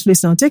her to this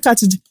place now. Take her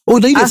to... Oh,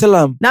 then you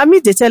tell him. Now me,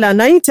 they tell her.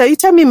 Now you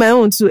tell me my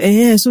own too.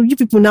 So you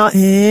people now,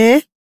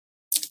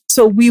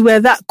 So we were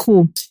that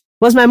cool.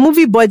 Was my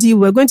movie buddy. We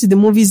were going to the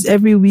movies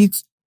every week.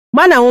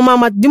 Man and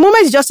woman, the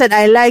moment he just said,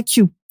 I like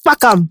you,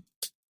 fuck him.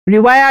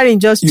 Rewiring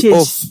just changed.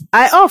 Off.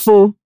 I off,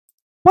 oh.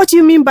 What do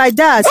you mean by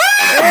that?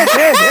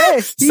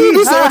 hey. So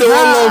this is the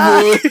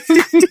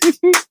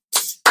one love.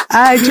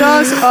 I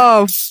just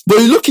off. But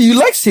look, you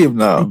liked him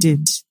now. I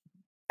did.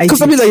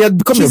 Because I mean that he had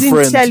become He's your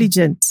friend.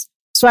 Intelligent.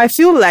 So I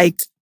feel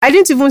like I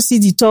didn't even see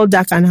the tall,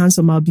 dark, and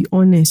handsome, I'll be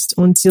honest,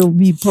 until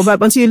he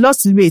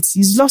lost weight.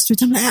 He's lost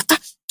weight. I'm like,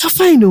 you're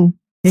fine, oh.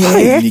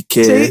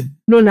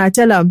 I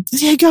tell him,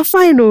 yeah, you're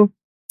fine, oh.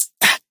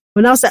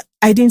 But now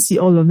I didn't see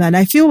all of that.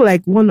 I feel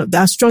like one of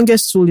our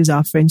strongest tool is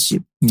our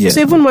friendship. Yeah.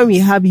 So even when we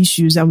have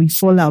issues and we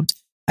fall out,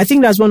 I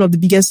think that's one of the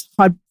biggest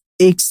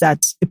heartaches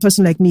that a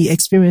person like me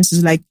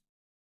experiences. Like,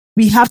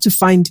 we have to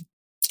find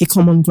a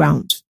common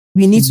ground.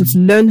 We need to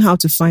learn how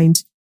to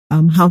find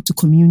how to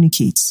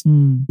communicate.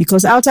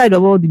 Because outside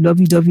of all the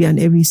lovey-dovey and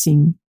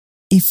everything,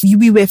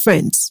 we were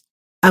friends.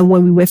 And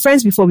when we were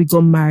friends before we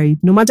got married,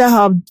 no matter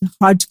how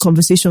hard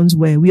conversations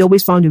were, we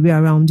always found a way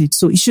around it.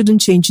 So it shouldn't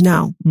change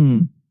now.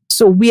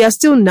 So we are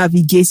still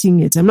navigating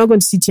it. I'm not going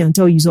to sit here and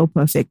tell you it's all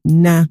perfect.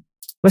 Nah.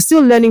 We're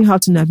still learning how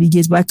to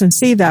navigate, but I can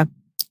say that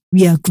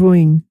we are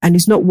growing and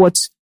it's not what,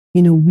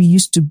 we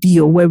used to be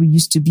or where we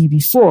used to be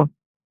before.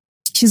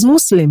 He's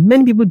Muslim.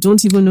 Many people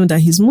don't even know that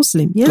he's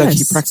Muslim. Yes. Like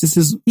he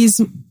practices.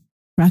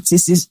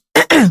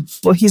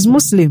 But he's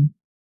Muslim.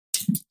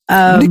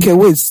 Okay,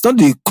 wait.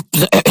 Study.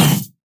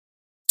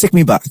 Take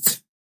me back.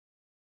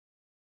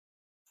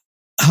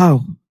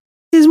 How?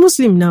 He's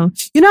Muslim now.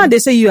 You know how they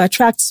say you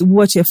attract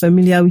what you're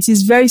familiar with?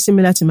 He's very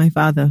similar to my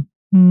father.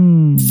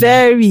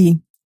 Very.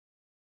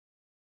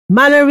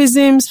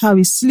 Mannerisms, how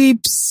he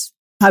sleeps,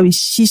 how he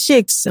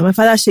shakes. And my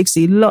father shakes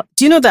a lot.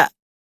 Do you know that?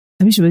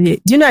 I wish you were here.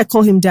 Do you know I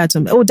call him dad?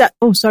 Dad.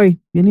 Oh, sorry.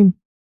 Really?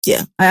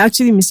 Yeah. I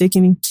actually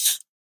mistaken him.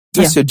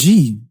 That's your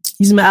G.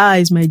 He's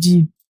my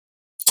G.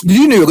 Did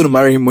you know you're going to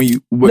marry him when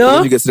you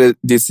get started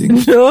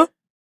dating? No.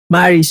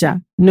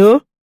 Marisha.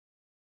 No.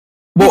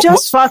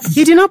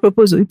 He did not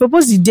propose. He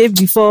proposed the day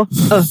before.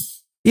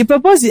 He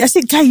proposed. I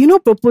said, guy,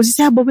 propose. He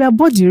said, but we have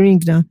bought the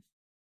ring now.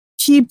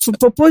 He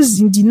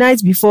proposed in the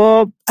night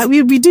before.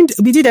 We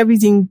did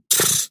everything.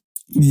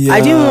 Yeah.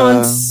 I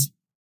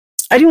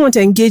didn't want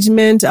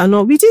engagement and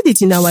all. We did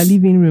it in our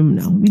living room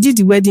now. We did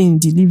the wedding in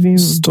the living room.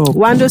 Stop.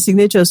 Wando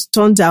Signatures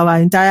turned our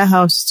entire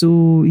house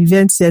to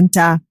event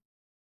center.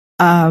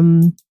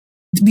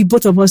 We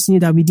both of us knew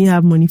that we didn't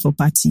have money for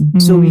party.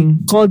 So we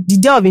called the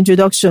day of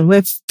introduction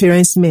where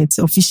parents met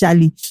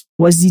officially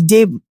was the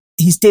day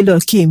his tailor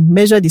came,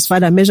 measured his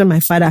father, measured my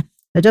father.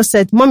 I just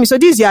said, Mommy, so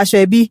this is your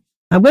Ashwebi.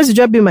 I'm going to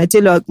drop in my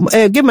tailor.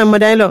 Give my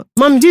mother-in-law.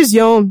 Mommy, this is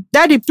your own.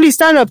 Daddy, please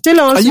stand up.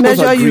 Tailor wants to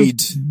measure you.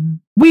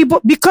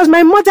 Because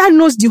my mother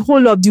knows the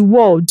whole of the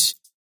world.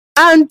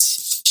 And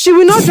she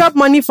will not drop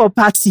money for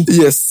party.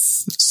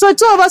 Yes. So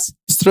two of us.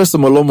 Stress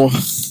them a lot more.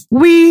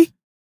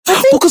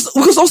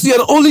 Because also you're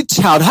the only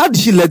child. How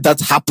did she let that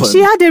happen? She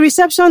had a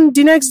reception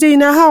the next day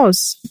in her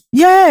house.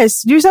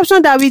 Yes, the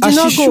reception that we did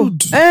not go.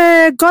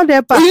 God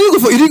help her. You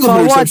didn't go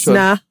for reception. What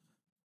now?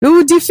 It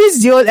would defeat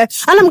the whole. And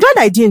I'm glad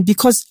I didn't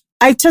because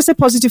I tested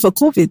positive for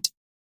COVID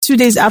 2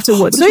 days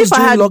afterwards. So if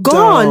I had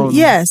gone,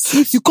 yes.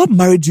 If you got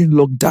married during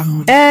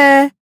lockdown.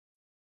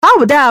 How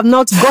would I have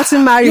not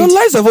gotten married? Your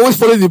lives have always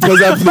followed the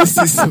pleasant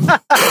places.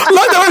 Not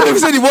that when people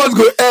say the world's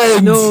going to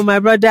end. No, my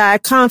brother, I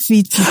can't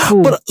feed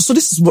people. But so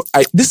this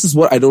is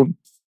what I don't,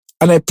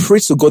 and I pray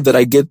to God that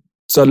I get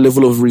to a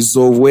level of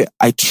resolve where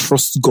I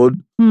trust God.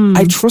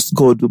 I trust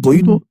God, but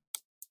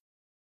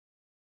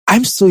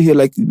I'm still here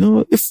like,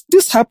 if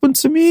this happened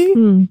to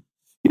me,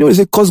 they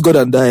say curse God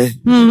and die.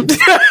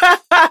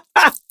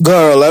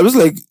 Girl, I was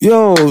like,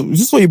 is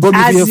this what you brought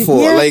me here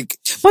for? Yeah.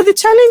 But the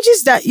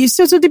challenges that you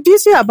see, so the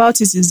beauty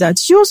about it is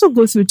that you also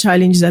go through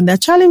challenges, and there are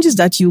challenges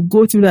that you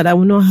go through that I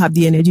will not have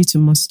the energy to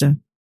muster.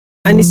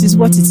 And this is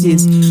what it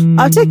is.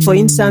 I'll take, for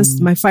instance,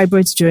 my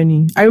fibroids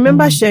journey. I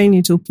remember sharing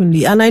it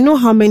openly, and I know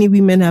how many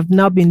women have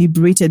now been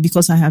liberated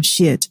because I have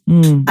shared.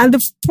 And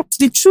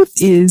the truth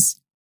is,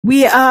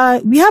 we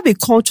have a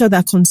culture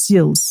that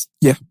conceals.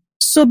 Yeah.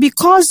 So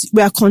because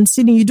we are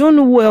concealing, you don't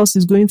know who else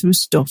is going through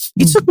stuff.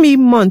 It took me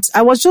months.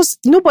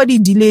 Nobody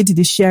delayed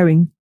the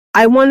sharing.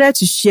 I wanted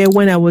to share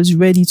when I was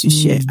ready to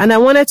share. And I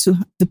wanted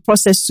the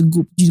process to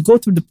go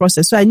through the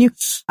process. So I knew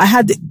I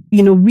had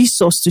the,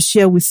 resource to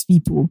share with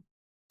people.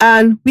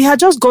 And we had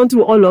just gone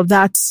through all of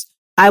that.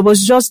 I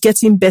was just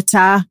getting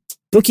better.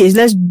 okay,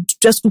 let's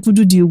just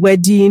do the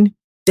wedding.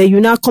 Then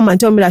you now come and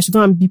tell me that I should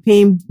go and be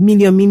paying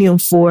million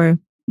for.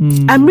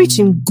 I'm rich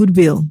in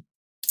goodwill.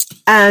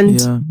 And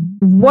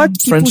what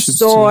people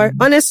saw,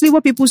 honestly,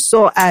 what people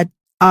saw at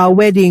our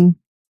wedding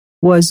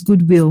was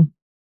goodwill.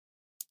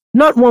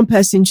 Not one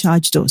person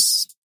charged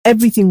us.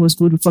 Everything was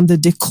good, from the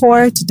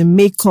decor to the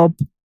makeup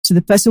to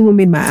the person who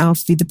made my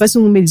outfit. The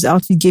person who made his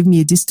outfit gave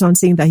me a discount,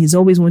 saying that he's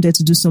always wanted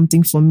to do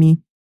something for me.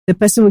 The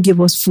person who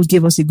gave us food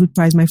gave us a good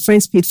price. My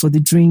friends paid for the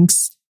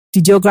drinks.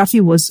 Videography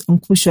was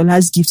Uncle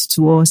Shola's gift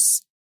to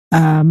us.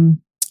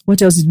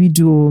 What else did we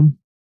do?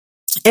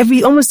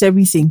 Almost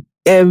everything.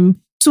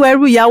 To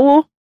Eru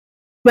Yawo,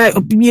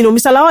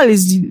 Mr. Lawal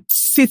is the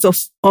fifth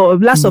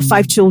last of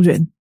 5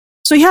 children.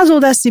 So he has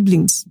older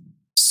siblings.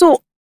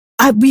 So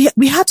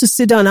we had to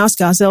sit down and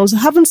ask ourselves,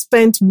 haven't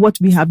spent what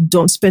we have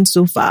spent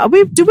so far.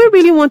 Do we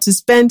really want to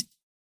spend?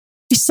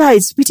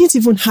 Besides, we didn't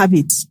even have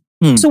it.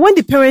 So when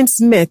the parents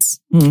met,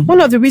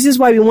 one of the reasons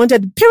why we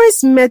wanted, the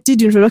parents did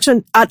the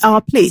introduction at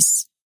our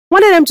place.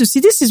 Wanted them to see,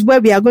 this is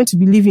where we are going to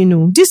be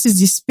living. This is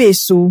the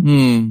space. So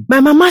my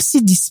mama see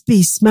the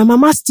space. My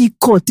mama still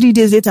called 3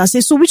 days later. I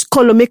say, so which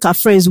color make her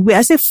friends wear?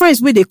 I say,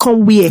 friends where they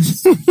come wear.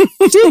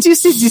 Didn't you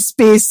see the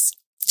space?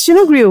 She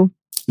no agree.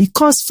 It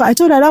costs 5. I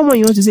told her that one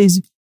you want to say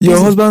is, your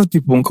husband's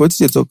people, what did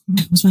they talk?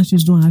 Husband's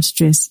people don't have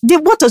stress.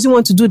 What does he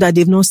want to do that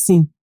they've not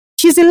seen?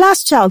 He's the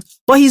last child,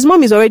 but his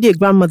mom is already a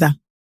grandmother.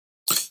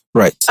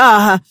 Right.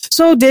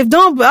 So they've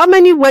done how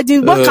many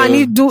weddings? What can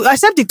he do?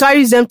 Except he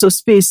carries them to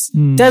space.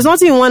 There's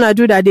nothing you want to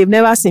do that they've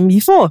never seen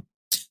before.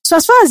 So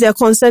as far as they're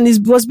concerned,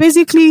 it was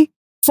basically,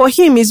 for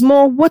him, is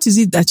more, what is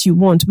it that you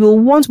want? We'll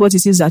want what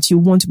it is that you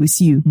want with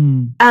you.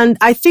 And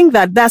I think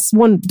that's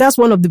one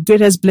of the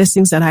greatest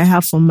blessings that I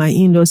have from my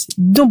in-laws.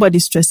 Nobody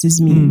stresses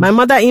me. My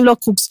mother-in-law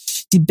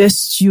cooks the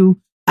best stew.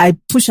 I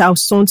push our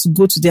son to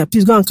go to there.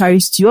 Please go and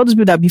carry stew. All those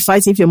people that be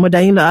fighting for your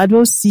mother-in-law, I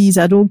don't see it.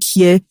 I don't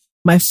care.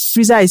 My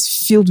freezer is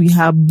filled with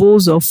her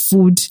bowls of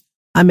food.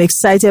 I'm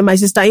excited. My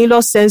sister-in-law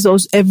sends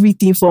us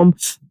everything from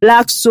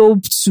black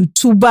soap to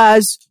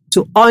tubers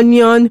to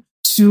onion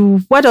to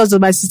what else does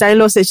my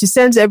sister-in-law say? She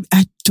sends I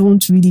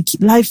don't really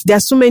keep life. There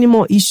are so many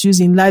more issues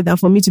in life than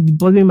for me to be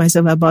bothering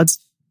myself about.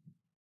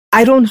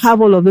 I don't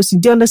have all of those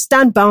things. They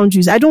understand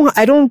boundaries. I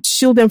don't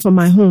shield them from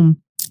my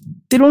home.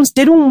 They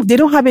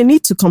don't have a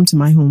need to come to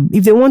my home.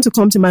 If they want to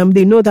come to my home,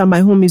 they know that my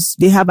home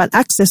they have an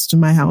access to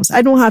my house.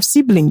 I don't have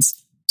siblings.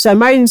 So I'm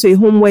married into a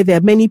home where there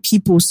are many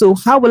people. So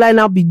how will I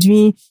now be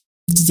doing?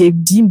 They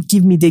didn't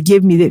give me, they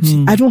gave me.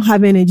 I don't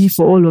have energy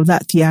for all of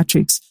that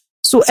theatrics.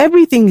 So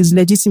everything is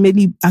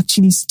legitimately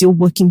actually still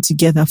working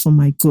together for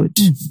my good.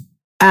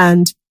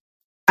 And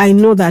I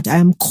know that I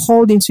am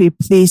called into a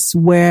place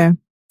where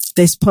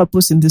there's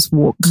purpose in this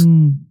work.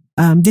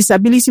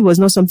 Disability was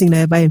not something that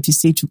I ever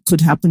envisaged could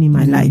happen in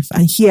my life.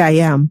 And here I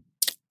am.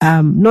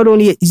 Not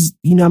only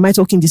am I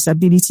talking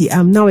disability,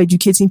 I'm now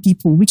educating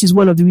people, which is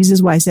one of the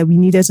reasons why I said we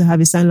needed to have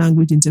a sign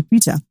language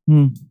interpreter.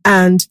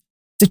 And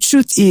the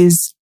truth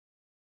is,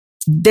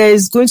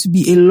 there's going to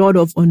be a lot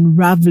of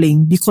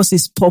unraveling because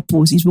its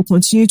purpose. It will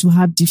continue to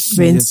have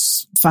different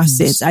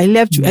facets. I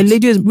left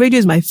radio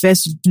is my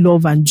first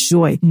love and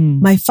joy.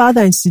 My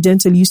father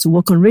incidentally used to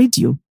work on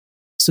radio.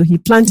 So he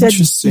planted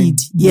the seed.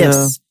 Yes.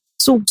 Yeah.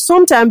 So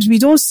sometimes we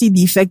don't see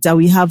the effect that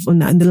we have in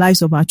the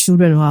lives of our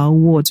children or our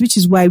wards, which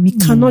is why we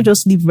cannot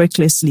just live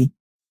recklessly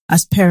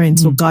as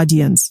parents or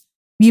guardians.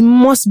 We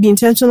must be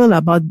intentional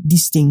about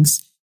these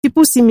things.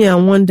 People see me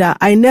and wonder,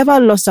 I never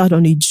lost out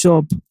on a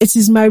job. It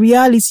is my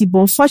reality,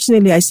 but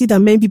unfortunately, I see that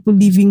many people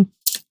living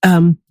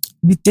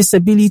with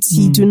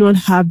disability do not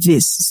have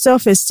this.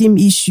 Self-esteem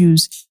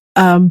issues,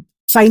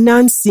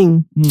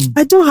 financing.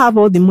 I don't have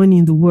all the money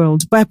in the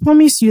world, but I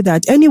promise you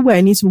that anywhere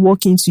I need to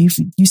walk into, if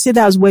you say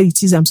that's where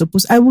it is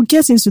I will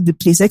get into the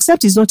place,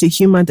 except it's not a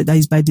human that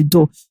is by the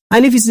door.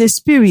 And if it's a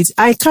spirit,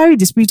 I carry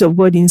the Spirit of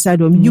God inside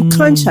of me. You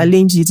can't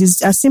challenge it.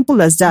 It's as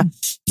simple as that.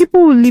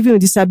 People who living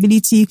with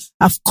disability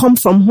have come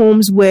from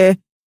homes where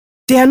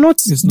they are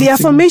not, their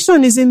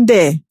formation is in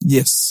there.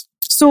 Yes.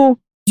 So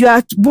you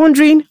are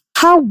wondering,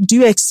 how do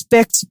you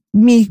expect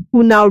me,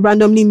 who now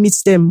randomly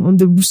meets them on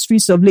the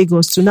streets of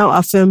Lagos, to now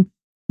affirm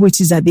what it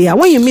is that they are?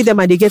 When you meet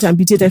them and they get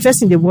amputated, the first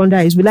thing they wonder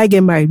is, will I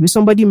get married? Will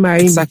somebody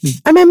marry me?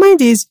 And my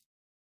mind is,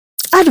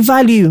 add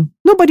value.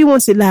 Nobody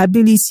wants a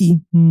liability.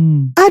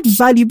 Add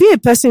value. Be a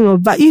person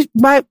of value.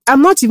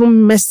 I'm not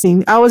even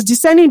messing. I was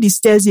descending the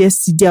stairs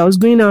yesterday. I was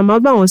going down. My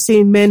husband was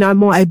saying, man,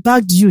 I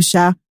bagged you,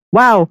 Sha.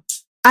 Wow.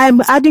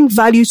 I'm adding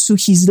value to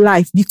his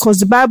life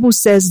because the Bible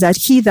says that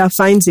he that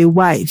finds a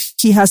wife,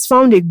 he has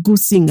found a good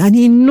thing and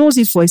he knows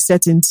it for a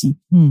certainty.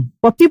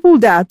 But people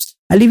that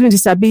are living with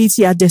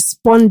disability are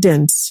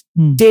despondent. So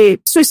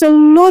it's a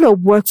lot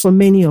of work for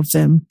many of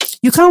them.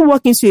 You can't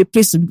walk into a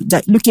place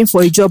that looking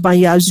for a job and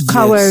you're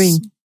cowering.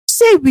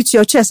 Say it with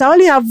your chest. I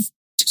only have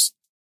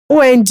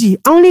OND. I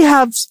only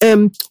have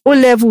O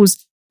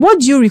levels.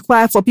 What do you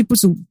require for people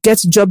to get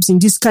jobs in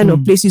this kind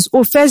of places?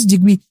 First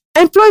degree.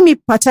 Employ me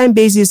part-time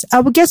basis. I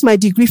will get my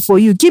degree for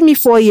you. Give me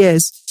 4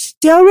 years.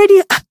 They're already,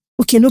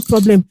 okay, no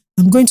problem.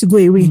 I'm going to go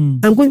away.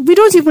 We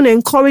don't even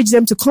encourage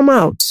them to come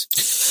out.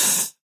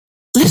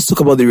 Let's talk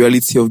about the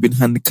reality of being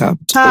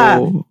handicapped.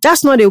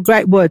 That's not a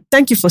great word.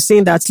 Thank you for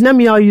saying that. Let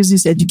me all use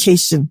this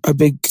education. I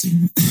beg.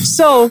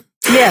 So,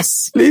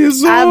 yes.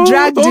 Please, I've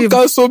dragged don't you.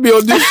 cancel me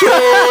on this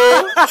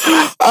show.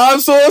 I'm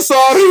so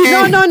sorry.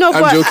 No.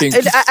 I'm joking.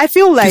 I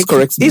feel like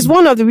correct me. it's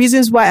one of the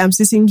reasons why I'm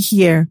sitting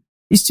here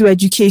is to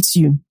educate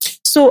you.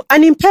 So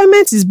an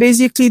impairment is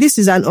basically, this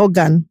is an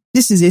organ.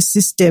 This is a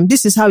system.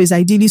 This is how it's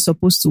ideally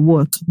supposed to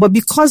work. But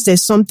because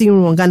there's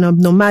something wrong, an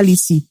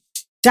abnormality,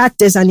 that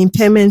there's an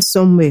impairment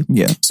somewhere.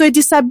 Yeah. So a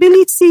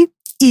disability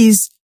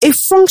is a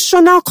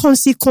functional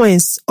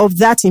consequence of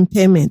that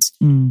impairment.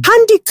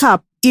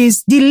 Handicap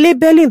is the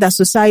labeling that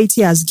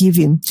society has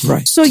given.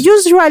 Right. So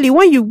usually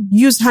when you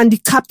use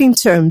handicapping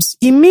terms,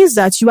 it means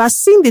that you are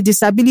seeing the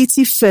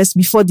disability first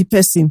before the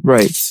person.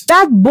 Right.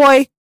 That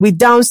boy with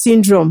Down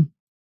syndrome,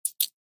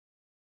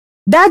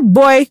 that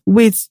boy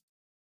with,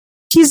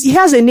 he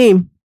has a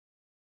name,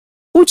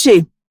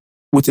 Uche.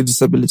 With a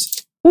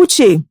disability.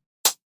 Uche.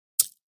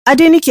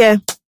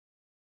 Adenike,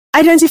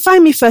 identify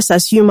me first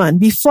as human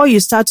before you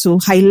start to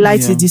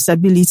highlight the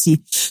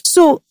disability.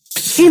 So,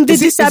 in the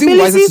disability, is it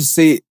wiser to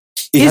say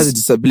he has a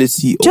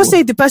disability? Just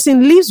say the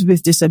person lives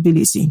with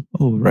disability.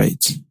 Oh,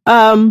 right.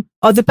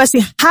 Or the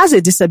person has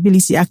a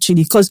disability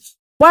actually. Because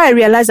why I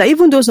realize that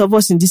even those of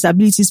us in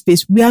disability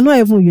space, we are not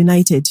even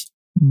united.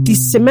 The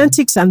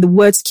semantics and the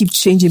words keep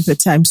changing per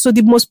time. So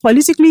the most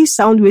politically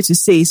sound way to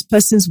say is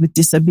persons with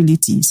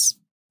disabilities.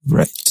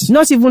 Right.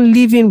 Not even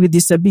living with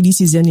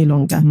disabilities any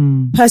longer.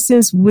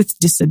 Persons with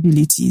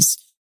disabilities.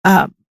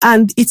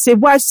 And it's a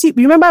word. See,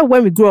 remember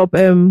when we grew up,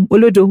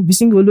 Olodo, we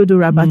sing Olodo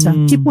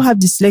Rabata. People have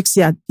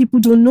dyslexia. People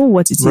don't know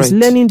what it is.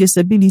 Learning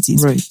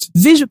disabilities. Right.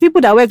 Visual,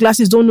 people that wear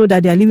glasses don't know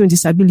that they are living with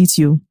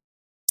disability.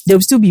 They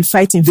will still be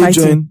fighting.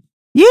 Join.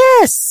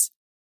 Yes.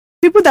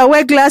 People that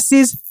wear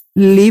glasses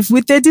live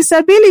with a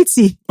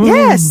disability.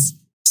 Yes.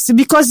 So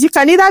because you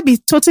can either be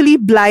totally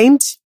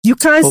blind, you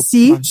can't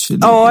see,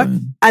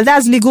 and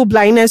that's legal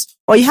blindness,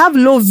 or you have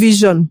low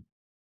vision.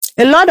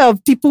 A lot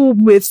of people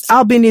with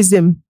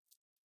albinism,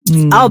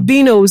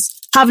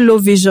 albinos have low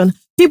vision.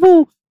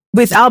 People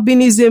with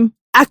albinism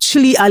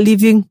actually are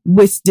living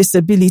with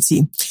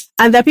disability.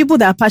 And there are people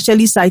that are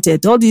partially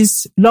sighted. All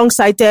these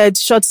long-sighted,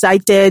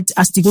 short-sighted,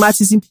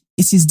 astigmatism,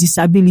 it is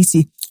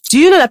disability. Do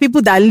you know that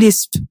people that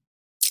lisp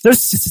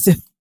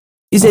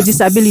is a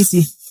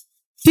disability?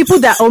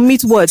 People that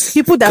omit words,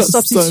 people that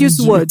substitute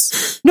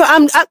words. No,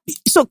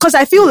 so, cause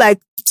I feel like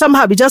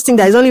somehow we just think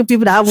that it's only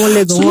people that have one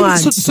leg or one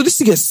hand. So this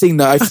thing you're saying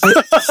now,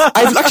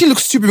 I actually look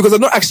stupid because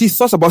I've not actually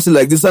thought about it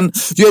like this, and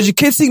you're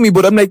educating me,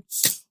 but I'm like,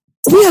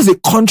 we as a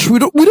country, we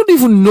don't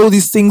even know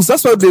these things.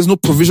 That's why there's no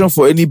provision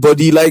for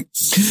anybody. Like,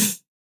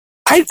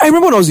 I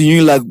remember when I was in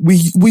uni, like,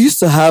 we used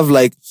to have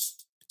like,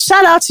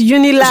 Shout out to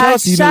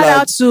Unilag. Shout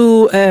out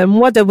to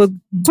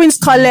Queen's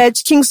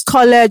College, King's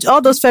College,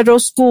 all those federal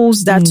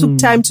schools that took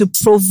time to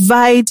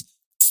provide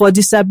for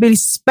disability,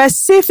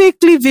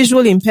 specifically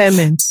visual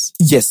impairments.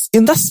 Yes,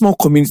 in that small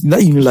community, in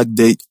that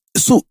Unilag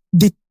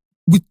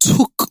we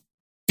took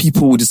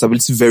people with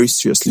disability very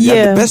seriously. They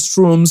had the best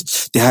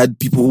rooms. They had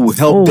people who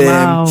helped them.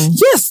 Wow.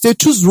 Yes, they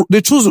chose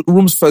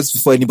rooms first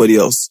before anybody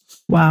else.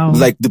 Wow.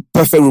 Like the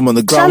perfect room on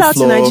the ground floor.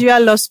 Shout out to Nigeria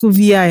Law School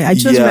VI. I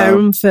chose my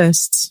room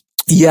first.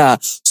 Yeah.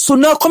 So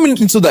now coming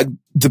into like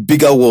the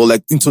bigger world,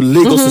 like into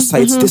legal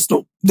society,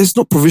 there's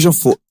no provision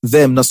for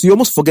them now. So you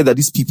almost forget that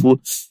these people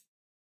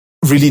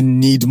really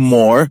need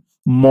more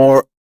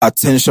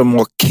attention,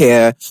 more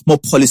care, more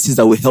policies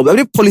that will help. Are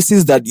there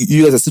policies that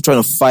you guys are still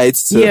trying to fight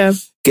to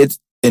get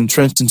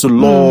entrenched into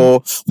law?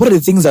 What are the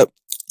things that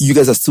you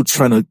guys are still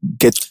trying to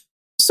get?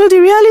 So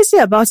the reality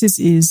about it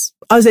is,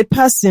 as a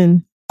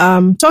person,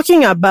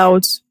 talking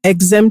about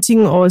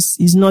exempting us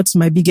is not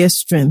my biggest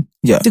strength.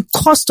 Yeah. The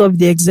cost of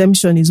the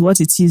exemption is what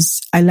it is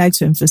I like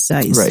to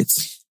emphasize. Right.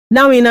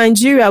 Now in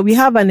Nigeria, we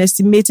have an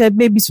estimated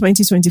maybe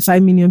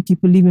 20-25 million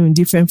people living with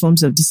different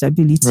forms of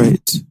disability.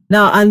 Right.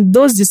 Now, and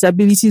those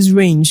disabilities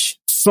range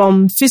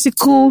from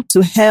physical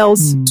to health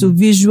to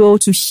visual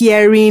to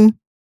hearing,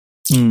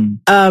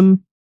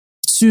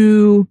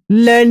 to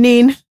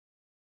learning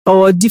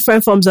or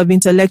different forms of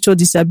intellectual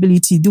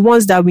disability. The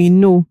ones that we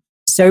know,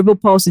 cerebral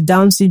palsy,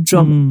 Down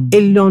syndrome.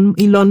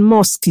 Elon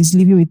Musk is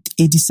living with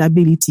a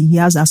disability. He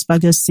has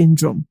Asperger's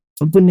syndrome,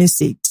 for goodness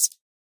sakes.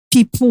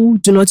 People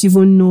do not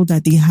even know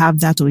that they have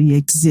that or it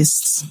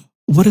exists.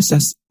 What is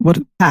that?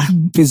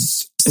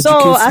 Please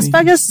so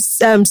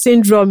Asperger's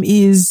syndrome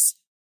is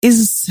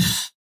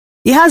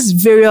it has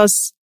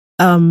various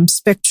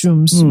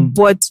spectrums,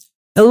 but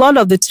a lot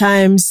of the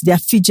times they're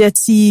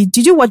fidgety.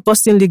 Did you watch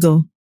Boston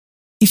Legal?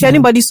 If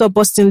anybody saw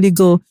Boston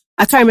Legal,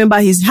 I can't remember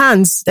his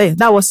Hans.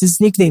 That was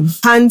his nickname.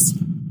 Hans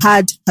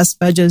had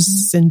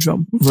Asperger's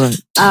syndrome. Right.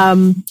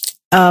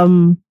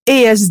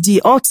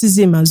 ASD,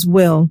 autism as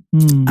well.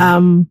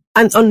 And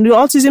on the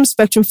autism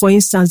spectrum, for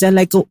instance, there are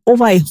like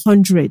over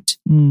 100.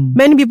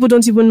 Many people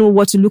don't even know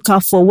what to look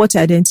out for, what to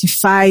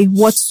identify,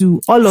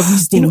 all of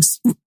these things.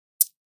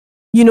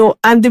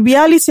 And the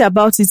reality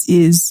about it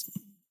is,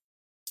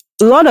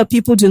 a lot of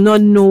people do not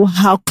know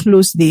how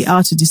close they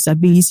are to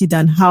disability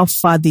than how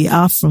far they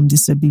are from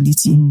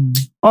disability.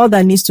 All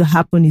that needs to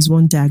happen is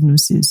one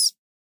diagnosis.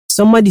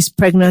 Somebody's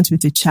pregnant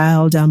with a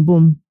child and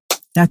boom,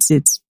 that's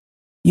it.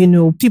 You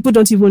know, people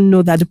don't even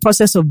know that the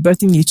process of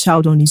birthing a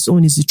child on its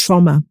own is a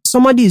trauma.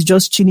 Somebody is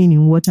just chilling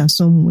in water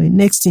somewhere.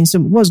 Next thing,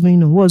 what's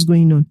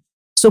going on?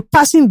 So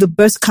passing the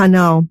birth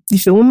canal,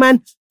 if a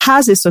woman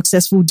has a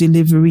successful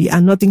delivery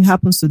and nothing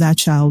happens to that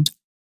child,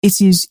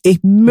 it is a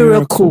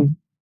miracle.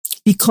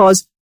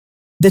 Because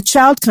the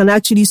child can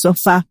actually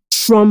suffer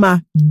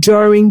trauma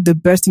during the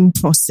birthing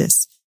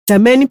process. There are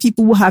many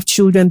people who have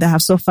children that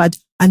have suffered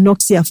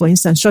anoxia, for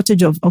instance,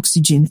 shortage of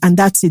oxygen, and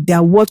that's it.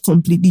 Their world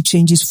completely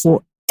changes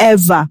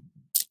forever.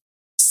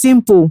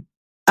 Simple.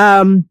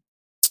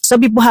 Some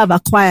people have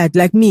acquired,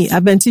 like me,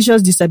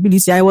 adventitious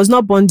disability. I was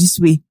not born this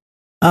way.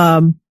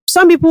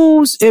 Some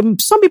people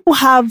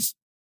have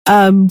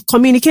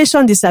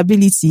communication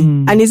disability,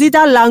 and is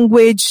either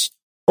language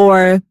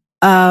or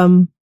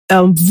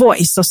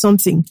voice or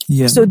something.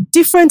 Yeah. So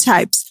different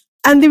types.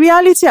 And the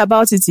reality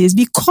about it is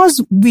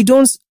because we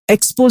don't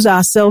expose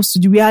ourselves to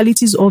the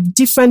realities of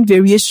different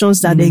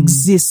variations that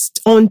exist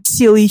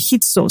until it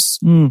hits us,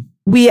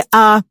 we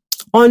are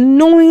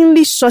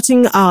unknowingly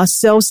shutting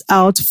ourselves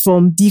out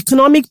from the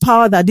economic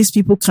power that these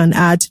people can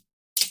add,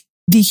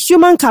 the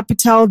human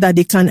capital that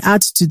they can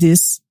add to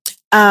this,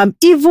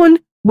 even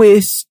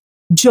with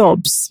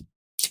jobs.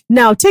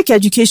 Now, take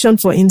education,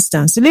 for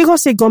instance. The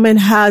Lagos State government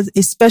has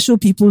a special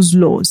people's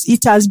laws.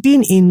 It has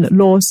been in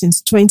law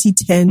since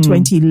 2010,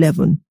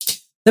 2011.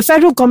 The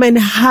federal government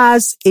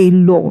has a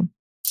law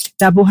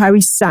that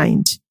Buhari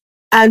signed.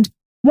 And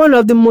one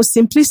of the most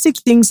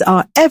simplistic things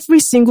are every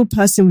single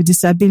person with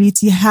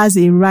disability has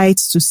a right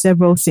to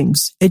several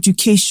things: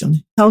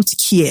 education,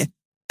 healthcare,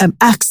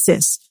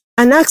 access.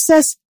 And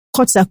access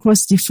cuts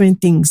across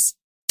different things.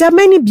 There are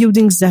many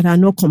buildings that are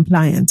not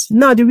compliant.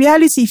 Now, the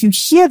reality, if you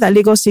hear that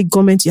Lagos State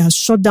government has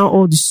shut down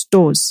all the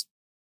stores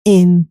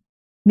in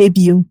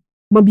maybe on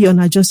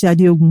Ajosi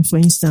Adeogun, for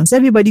instance,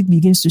 everybody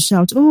begins to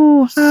shout,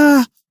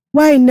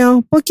 why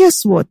now? But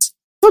guess what?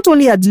 Not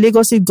only had the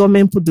Lagos State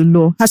government put the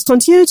law, has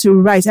continued to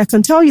write. I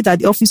can tell you that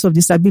the Office of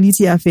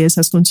Disability Affairs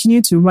has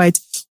continued to write,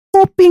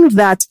 hoping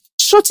that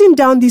shutting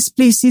down these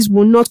places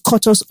will not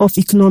cut us off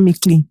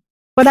economically.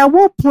 But at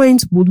what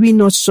point would we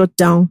not shut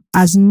down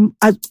as more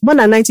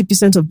than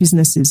 90% of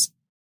businesses?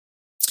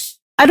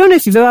 I don't know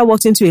if you've ever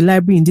walked into a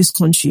library in this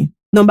country.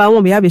 Number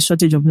one, we have a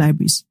shortage of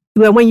libraries.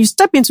 Well, when you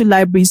step into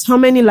libraries, how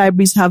many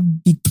libraries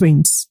have big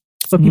prints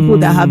for people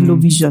that have low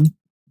vision?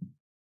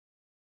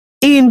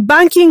 In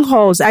banking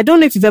halls, I don't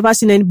know if you've ever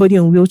seen anybody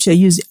on wheelchair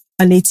use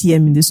an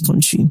ATM in this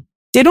country.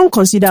 They don't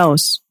consider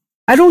us.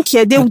 I don't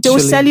care. They will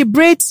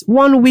celebrate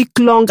 1 week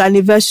long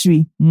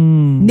anniversary.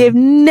 They've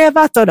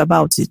never thought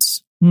about it.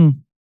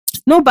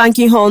 No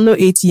banking hall, no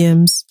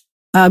ATMs.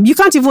 You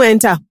can't even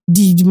enter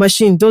the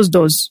machine, those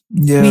doors,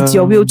 with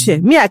your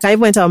wheelchair. Me, I can't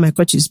even enter on my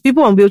crutches.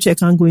 People on wheelchair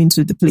can't go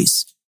into the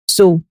place.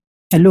 So,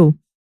 hello.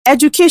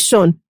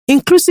 Education,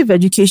 inclusive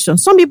education.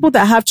 Some people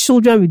that have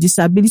children with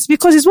disabilities,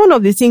 because it's one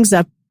of the things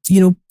that,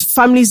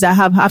 families that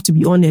have to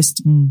be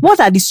honest. What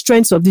are the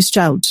strengths of this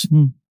child?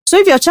 So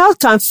if your child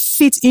can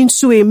fit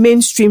into a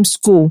mainstream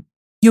school,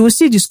 you will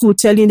see the school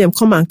telling them,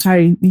 come and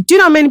carry me. Do you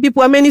know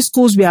how many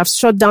schools we have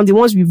shut down, the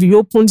ones we've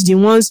reopened, the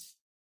ones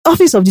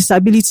Office of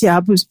Disability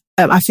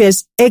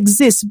Affairs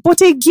exists.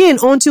 But again,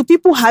 until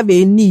people have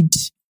a need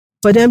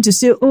for them to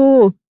say,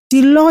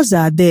 the laws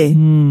are there.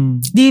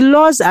 The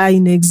laws are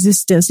in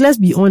existence. Let's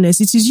be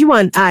honest. It is you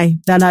and I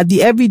that are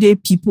the everyday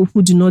people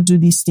who do not do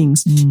these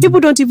things. People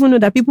don't even know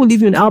that people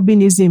living with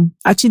albinism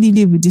actually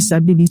live with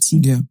disability.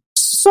 Yeah.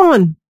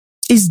 Sun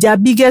is their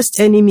biggest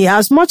enemy.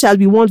 As much as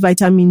we want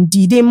vitamin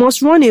D, they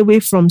must run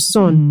away from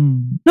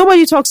sun.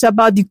 Nobody talks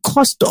about the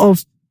cost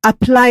of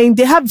applying.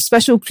 They have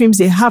special creams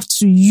they have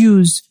to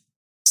use.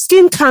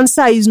 Skin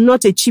cancer is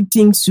not a cheap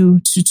thing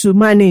to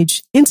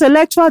manage.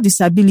 Intellectual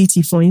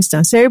disability, for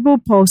instance, cerebral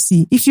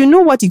palsy. If you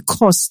know what it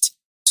costs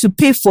to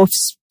pay for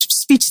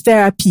speech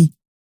therapy,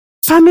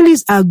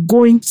 families are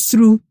going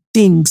through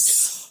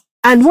things.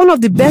 And one of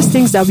the best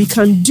things that we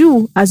can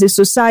do as a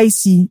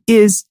society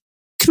is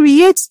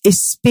create a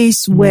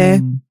space where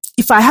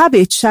if I have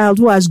a child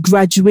who has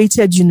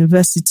graduated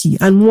university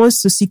and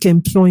wants to seek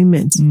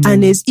employment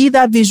and is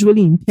either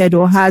visually impaired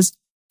or has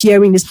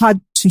hearing, is hard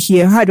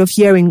of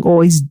hearing,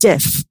 or is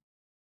deaf,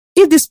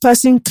 if this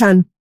person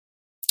can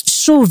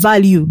show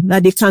value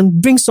that they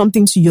can bring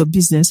something to your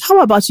business, how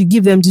about you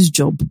give them this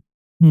job?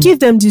 Give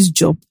them this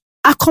job.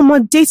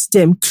 Accommodate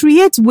them.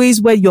 Create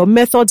ways where your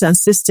methods and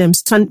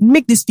systems can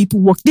make these people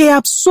work. They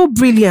are so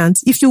brilliant.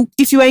 If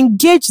you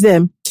engage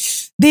them,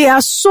 they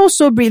are so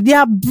brilliant.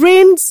 Their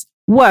brains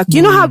work.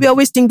 You know how we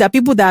always think that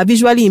people that are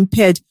visually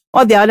impaired,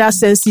 all their other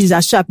senses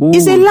are sharp.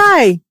 It's a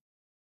lie.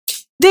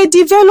 They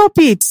develop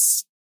it.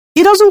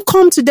 It doesn't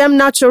come to them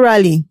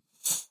naturally.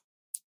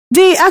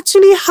 They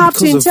actually have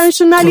to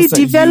intentionally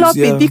develop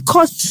it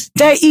because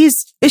there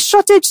is a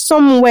shortage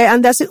somewhere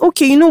and they say,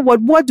 okay, you know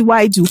what do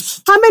I do?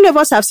 How many of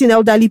us have seen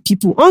elderly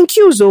people on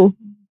queues?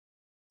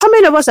 How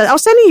many of us, I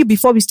was telling you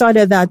before we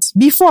started that,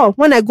 before,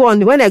 when I go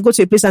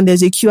to a place and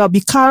there's a queue, I'll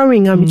be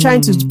cowering, I'm trying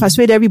to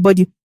persuade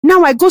everybody.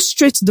 Now I go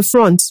straight to the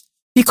front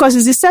because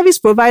it's the service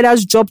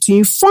provider's job to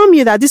inform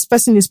you that this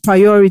person is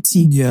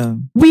priority. Yeah.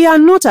 We are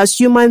not as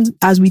human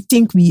as we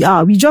think we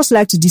are. We just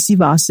like to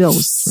deceive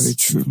ourselves. Very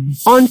true.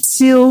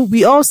 Until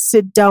we all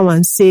sit down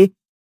and say,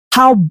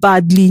 how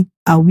badly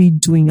are we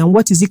doing? And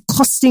what is it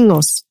costing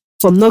us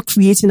from not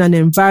creating an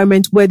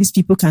environment where these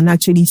people can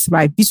actually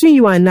thrive? Between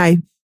you and I,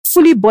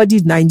 fully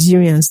bodied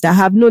Nigerians that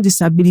have no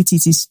disability,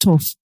 it is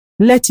tough.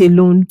 Let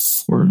alone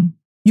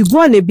you go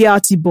on a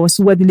BRT bus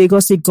where the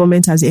Lagos State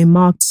government has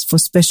earmarked for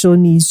special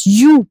needs.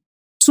 You,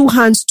 2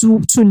 hands,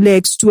 two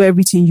legs,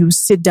 everything, you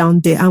sit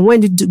down there. And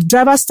when the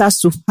driver starts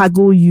to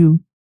haggle you,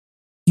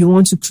 you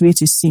want to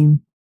create a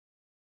scene.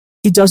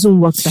 It doesn't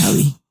work that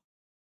way.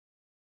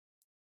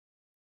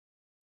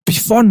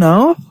 Before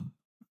now,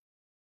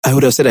 I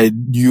would have said I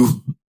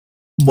knew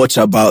much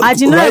about. I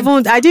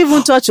didn't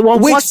even touch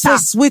one. Wait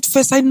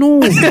first. I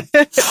know.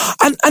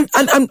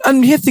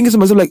 and here thinking to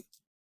myself like,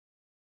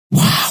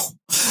 wow.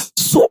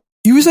 So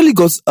you recently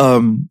got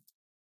an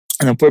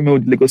appointment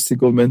with the Lagos State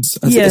government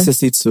as the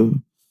SSA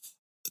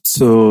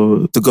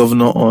to the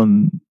governor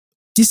on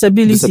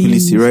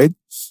disability, right?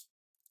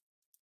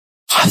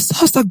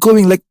 How's that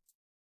going? Like,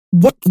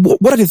 what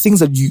are the things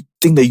that you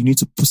think that you need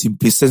to put in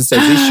place?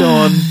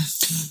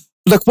 Sensitization.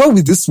 Like, where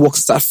will this work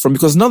start from?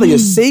 Because now that you're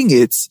saying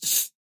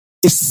it's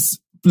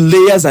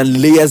layers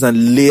and layers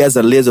and layers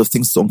and layers of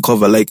things to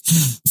uncover, like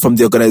from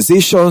the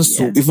organizations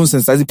to even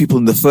sensitizing people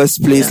in the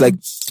first place. Like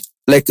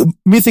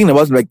me thinking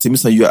about like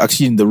Temisa, you're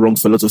actually in the wrong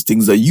for a lot of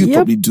things that you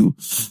probably do.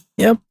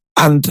 Yep.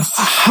 And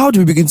how do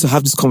we begin to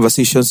have these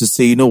conversations to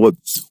say, you know what,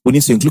 we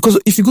need to include? Because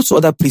if you go to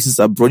other places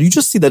abroad, you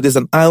just see that there's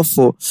an aisle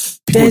for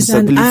people with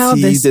disability. There's an aisle,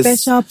 there's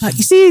special part.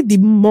 You see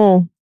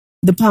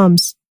the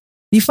Palms.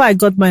 Before I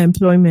got my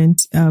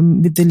employment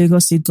with the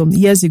Lagos State government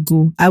years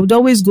ago, I would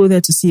always go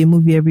there to see a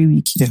movie every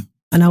week. Yeah.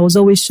 And I was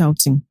always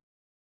shouting.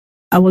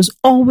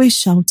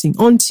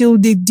 Until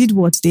they did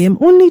what? They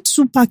have only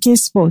 2 parking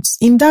spots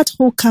in that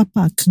whole car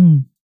park.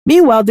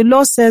 Meanwhile, the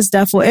law says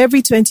that for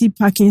every 20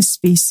 parking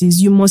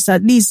spaces, you must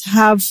at least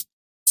have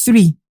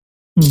 3.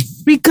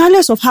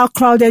 Regardless of how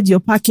crowded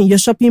your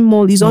shopping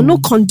mall is, on no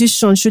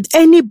condition should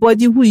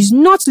anybody who is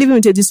not living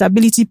with a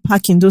disability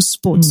park in those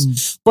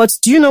spots. But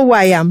do you know who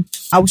I am?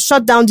 I will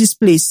shut down this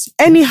place.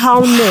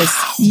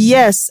 Anyhowness.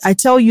 Yes, I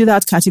tell you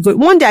that category.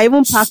 One day I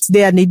even parked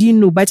there and they didn't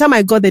know. By the time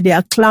I got there, they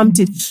had clamped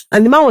it.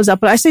 And the man was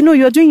up. I said, no,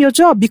 you're doing your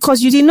job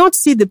because you did not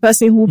see the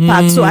person who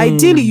parked. So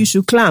ideally you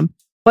should clamp.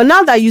 But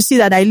now that you see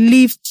that I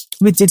live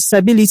with a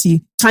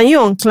disability, can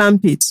you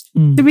unclamp it?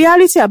 The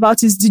reality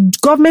about it is the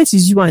government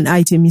is you and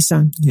I,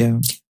 Temisa. Yeah.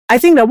 I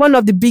think that one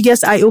of the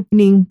biggest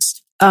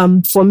eye-openings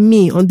for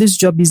me on this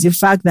job is the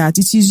fact that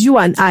it is you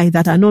and I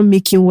that are not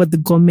making what the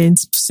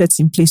government sets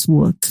in place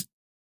work.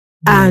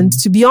 And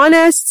to be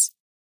honest,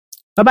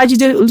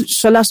 Babajide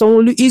Shola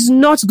Sanwo-Olu is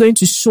not going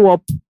to show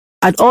up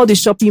at all the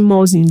shopping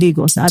malls in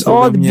Lagos, at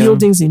all the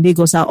buildings in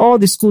Lagos, at all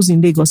the schools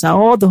in Lagos, at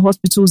all the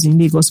hospitals in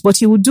Lagos. But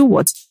he will do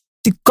what?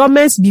 The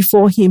governments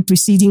before him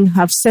preceding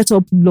have set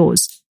up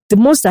laws. The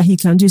most that he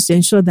can do is to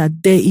ensure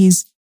that there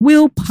is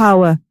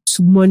willpower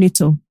to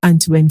monitor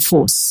and to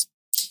enforce.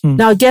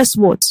 Now, guess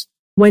what?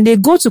 When they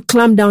go to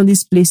clamp down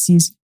these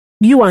places,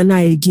 you and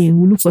I again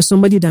will look for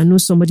somebody that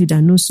knows somebody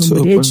that knows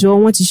somebody. So,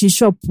 want to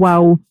shop?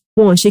 Wow.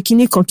 The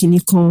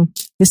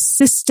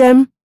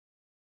system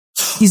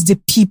is the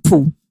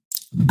people.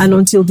 And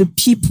until the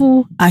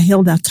people are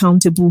held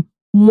accountable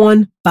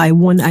one by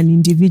one and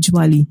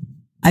individually,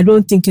 I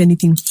don't think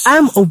anything.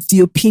 I'm of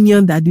the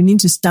opinion that you need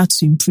to start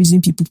to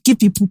imprison people, give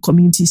people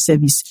community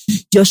service.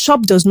 Your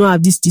shop does not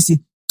have this,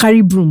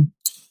 carry broom.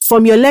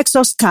 From your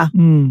Lexus car,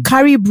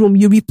 carry broom.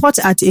 You report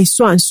at a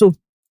so-and-so,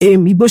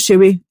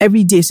 Iboshere,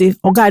 every day. Say,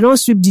 oh God, I don't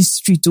sweep this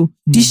street.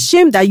 The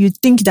shame that you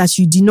think that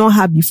you did not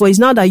have before is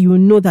now that you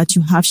know that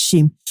you have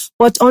shame.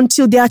 But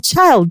until their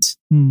child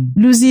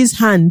loses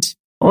hand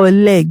or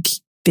leg,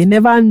 they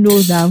never know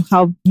that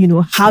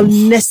how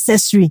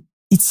necessary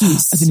it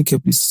is. I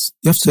think, please,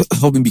 you have to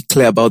help me be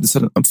clear about this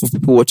and for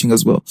people watching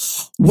as well.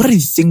 What are the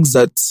things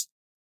that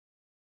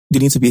they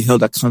need to be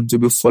held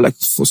accountable for, like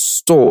for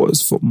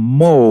stores, for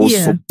malls,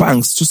 for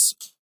banks,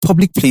 just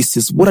public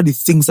places? What are the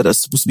things that are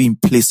supposed to be in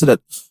place so that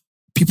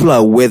people are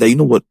aware that, you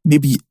know what,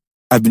 maybe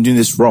I've been doing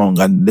this wrong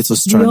and let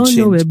us try and change?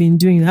 We all know we've been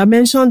doing. I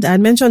mentioned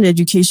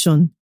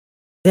education.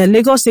 The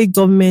Lagos State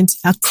government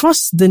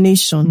across the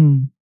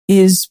nation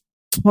is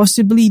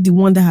possibly the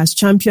one that has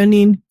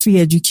championing free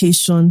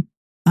education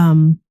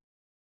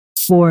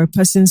for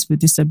persons with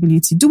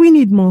disability. Do we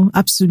need more?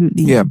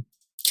 Absolutely. Yeah.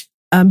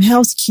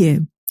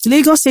 Healthcare. The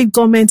Lagos State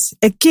government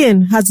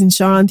again has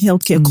insurance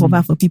healthcare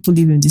cover for people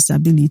living with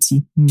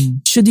disability.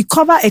 Should the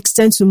cover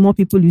extend to more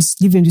people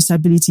living with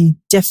disability?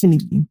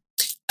 Definitely.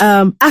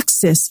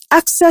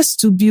 Access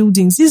to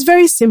buildings is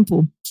very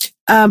simple.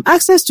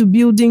 Access to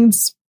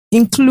buildings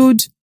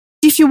include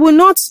if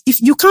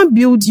you can't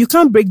build, you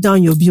can't break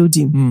down your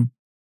building.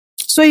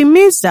 So it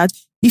means that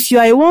if you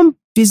are a one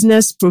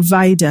business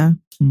provider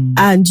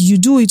and you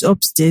do it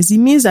upstairs, it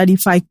means that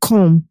if I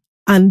come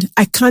and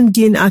I can't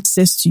gain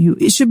access to you,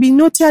 it should be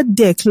noted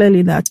there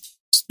clearly that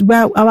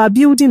our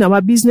building,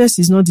 our business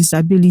is not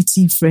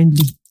disability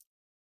friendly.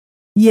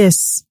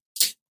 Yes.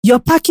 Your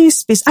parking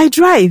space. I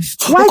drive.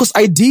 Why? Because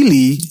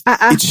ideally,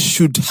 it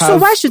should have. So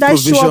why should I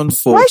show up?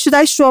 Why should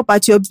I show up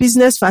at your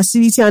business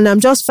facility and I'm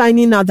just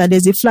finding out that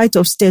there's a flight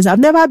of stairs? I've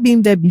never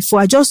been there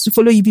before. I just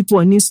follow you people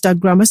on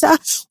Instagram. I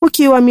say,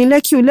 okay, well, I mean,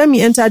 like you, let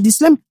me enter this.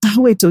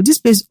 This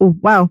place. Oh,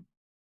 wow.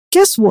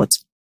 Guess what?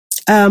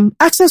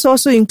 Access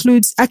also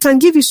includes. I can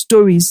give you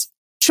stories.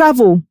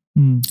 Travel.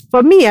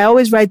 For me, I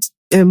always write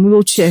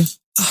wheelchair.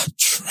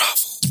 Travel.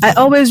 I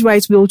always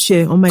write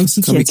wheelchair on my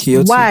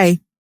ticket. Why?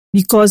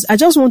 Because I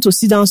just want to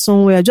sit down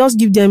somewhere. Just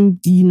give them,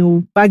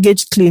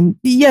 baggage claim.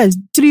 Yes,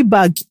 3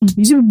 bag.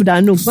 You see people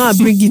that know.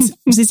 Bring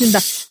it. Sitting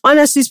there.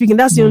 Honestly speaking,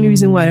 that's the only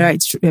reason why I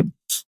write.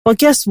 But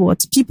guess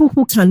what? People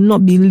who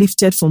cannot be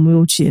lifted from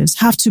wheelchairs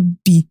have to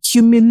be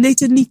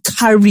humiliatedly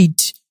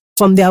carried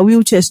from their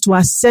wheelchairs to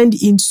ascend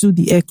into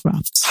the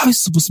aircraft. How is it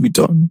supposed to be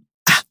done?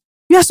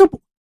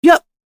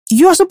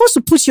 You are supposed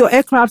to put your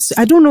aircraft.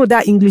 I don't know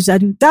that English.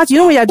 That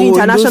when you're doing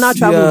international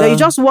travel, that you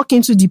just walk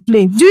into the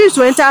plane. Do you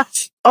to enter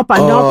up and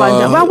down, up and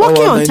down? We're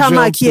walking on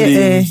tarmac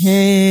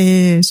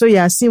here. So you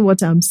are seeing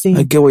what I'm saying.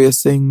 I get what you're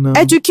saying now.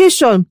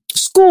 Education,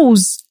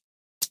 schools.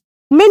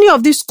 Many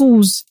of these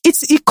schools,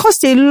 it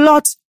costs a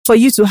lot for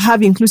you to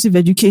have inclusive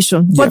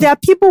education. But there are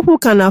people who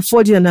can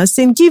afford it and are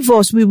saying, give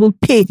us, we will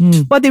pay.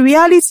 But the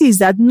reality is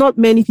that not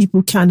many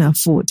people can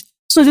afford.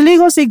 So the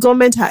Lagos State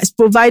government has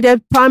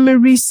provided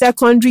primary,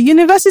 secondary,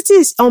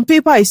 universities on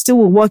paper is still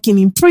working.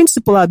 In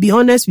principle, I'll be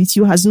honest with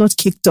you, has not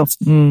kicked off.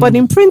 But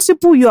in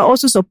principle, you are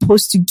also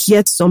supposed to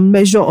get some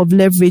measure of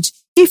leverage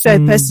if you're a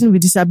person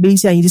with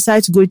disability and you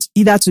decide to go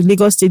either to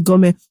Lagos State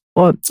government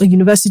or a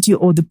university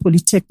or the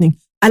Polytechnic.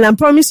 And I'm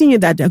promising you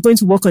that they're going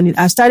to work on it.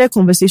 I started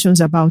conversations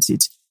about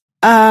it.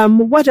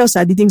 What else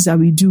are the things that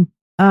we do?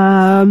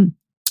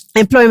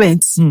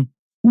 Employment.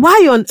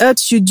 Why on earth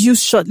should you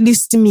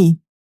shortlist me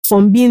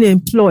from being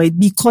employed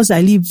because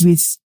I live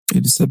with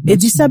a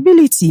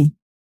disability?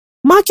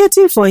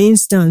 Marketing, for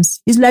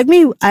instance, is like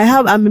me.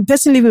 I'm a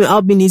person living with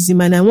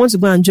albinism and I want to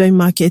go and join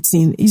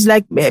marketing. It's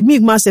like me,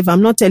 myself,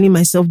 I'm not telling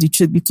myself the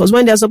truth because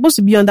when they're supposed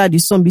to be under the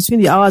sun between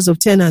the hours of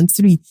 10 and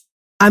 3,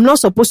 I'm not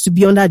supposed to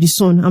be under the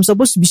sun. I'm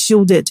supposed to be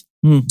shielded.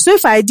 So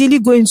if I ideally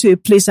go into a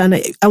place and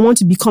I want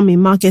to become a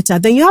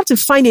marketer, then you have to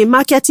find a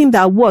marketing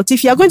that works.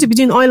 If you're going to be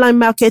doing online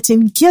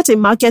marketing, get a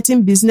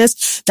marketing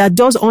business that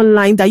does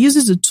online, that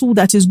uses a tool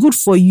that is good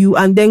for you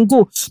and then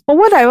go. But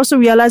what I also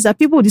realize that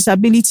people with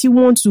disability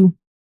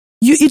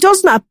it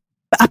doesn't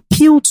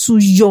appeal to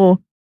your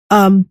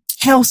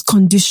health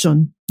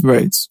condition.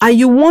 Right. And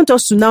you want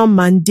us to now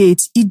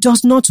mandate. It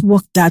does not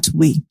work that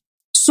way.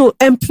 So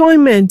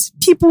employment,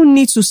 people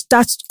need to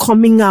start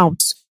coming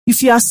out.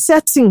 If you are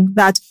certain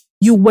that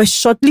you were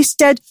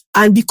shortlisted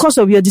and because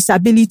of your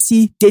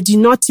disability, they did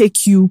not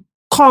take you,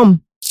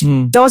 come.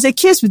 There was a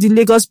case with the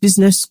Lagos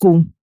Business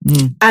School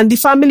and the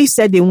family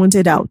said they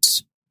wanted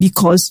out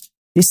because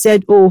they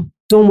said, oh,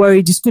 don't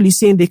worry, the school is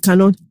saying they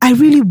cannot. I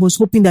really was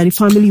hoping that the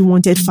family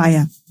wanted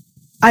fire.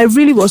 I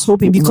really was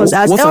hoping because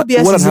as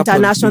LBS is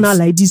international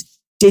like this,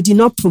 they did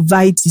not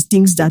provide the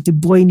things that the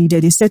boy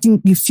needed.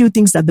 The few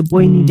things that the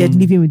boy needed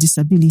living with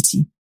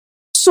disability.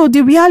 So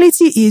the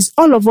reality is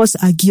all of us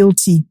are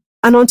guilty.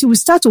 And until we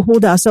start to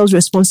hold ourselves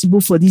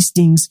responsible for these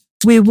things,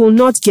 we will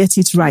not get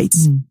it right.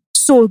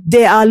 So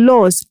there are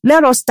laws.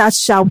 Let us start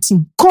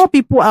shouting. Call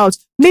people out.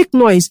 Make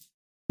noise.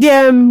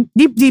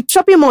 The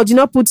shopping mall did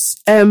not put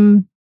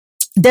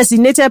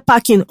designated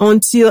parking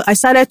until I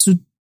started to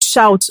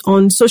shout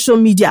on social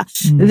media.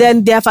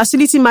 Then their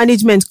facility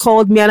management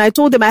called me and I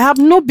told them I have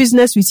no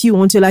business with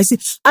you until I see.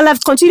 And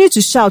I've continued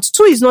to shout.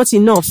 2 is not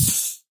enough.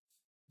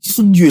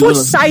 Put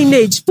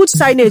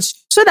signage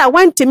so that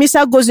when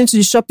Temisa goes into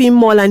the shopping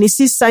mall and he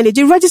sees signage,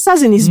 it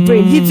registers in his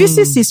brain. He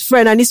visits his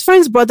friend and his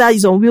friend's brother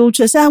is on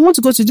wheelchair. Say, I want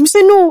to go to them. He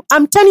say, no,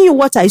 I'm telling you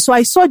what I saw.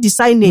 I saw the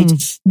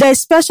signage.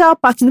 There's special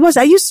parking. He was,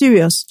 are you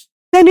serious?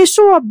 Then they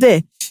show up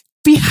there.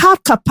 We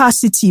have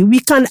capacity. We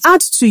can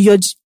add to your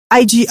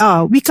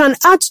IGR. We can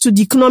add to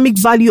the economic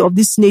value of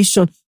this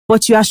nation,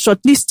 but you are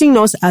shortlisting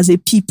us as a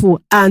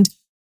people. And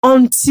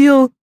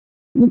until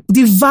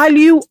the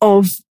value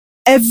of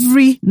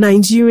every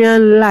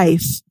Nigerian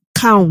life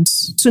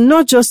counts to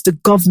not just the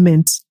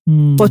government,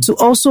 but to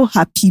also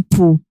her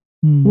people,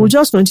 we'll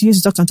just continue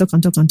to talk and talk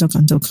and talk and talk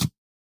and talk.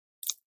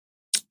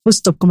 Full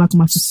stop, come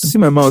on. See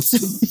my mouth.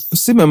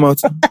 See my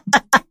mouth.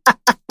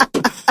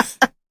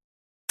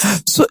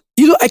 So,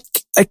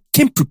 I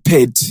came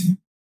prepared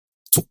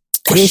to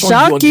question you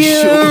on the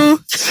show.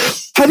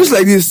 I was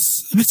like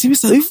this.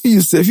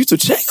 If you to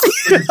check.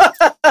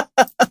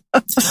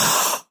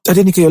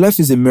 Adenike, your life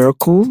is a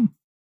miracle.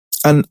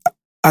 And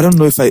I don't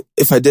know if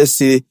I dare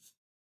say,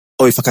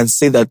 or if I can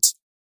say that,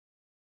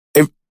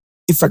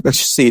 in fact, I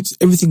should say it,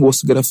 everything was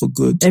together for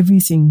good.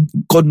 Everything.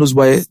 God knows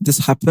why this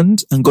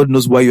happened, and God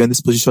knows why you're in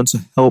this position to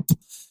help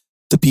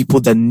the people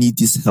that need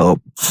this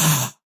help.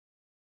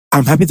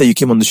 I'm happy that you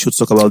came on the show to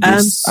talk about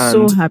this.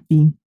 I'm so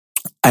happy.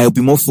 I'll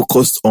be more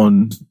focused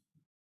on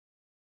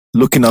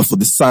looking out for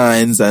the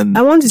signs and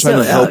I want to trying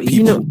to help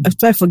people.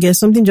 If I forget,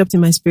 something dropped in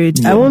my spirit.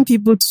 Yeah. I want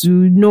people to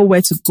know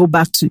where to go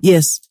back to.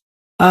 Yes.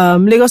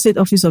 Lagos State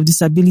Office of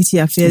Disability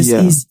Affairs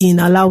is in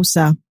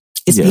Alausa.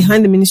 It's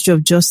behind the Ministry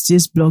of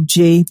Justice, Block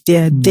J.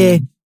 They're there.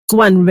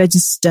 Go and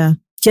register.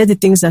 Get the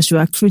things that should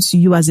accrue to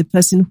you as a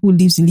person who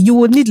lives in. You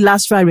would need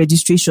LASFRA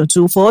registration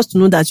for us to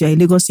know that you're a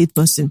Lagos State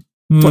person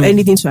for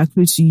anything to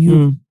accrue to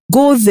you.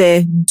 Go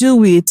there,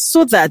 do it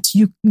so that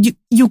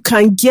you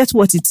can get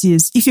what it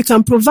is. If you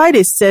can provide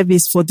a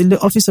service for the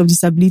Office of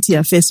Disability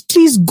Affairs,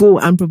 please go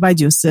and provide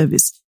your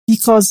service,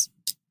 because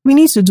we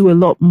need to do a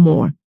lot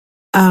more.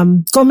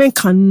 Government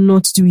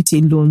cannot do it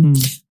alone.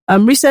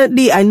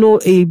 Recently, I know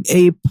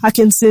a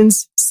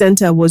Parkinson's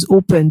center was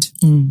opened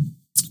in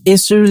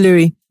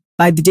Surulere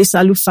by the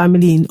Desalu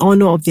family in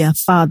honor of their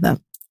father.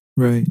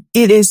 Right.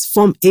 It is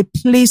from a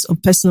place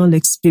of personal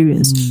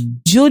experience.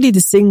 Jody the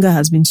singer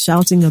has been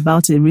shouting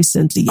about it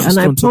recently. And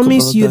I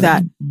promise you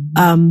that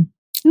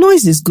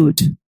noise is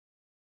good,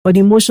 but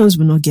emotions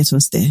will not get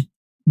us there.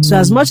 So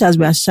as much as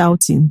we are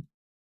shouting,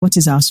 what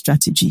is our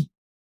strategy?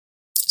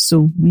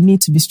 So we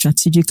need to be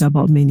strategic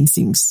about many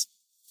things.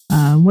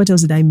 What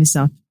else did I miss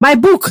out? My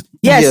book.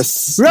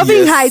 Yes.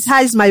 Robin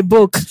Heights my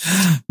book.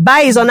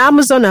 Buy is on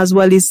Amazon as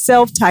well. It's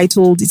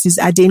self-titled. It is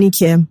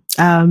Adenike.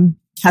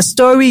 Her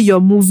story, your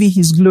movie,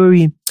 his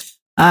glory.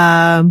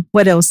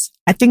 What else?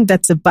 I think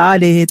that's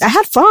about it. I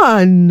had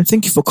fun.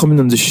 Thank you for coming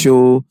on the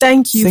show.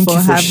 Thank you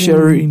for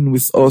sharing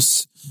with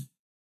us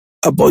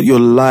about your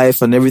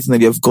life and everything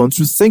that you have gone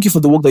through. Thank you for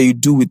the work that you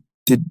do with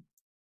the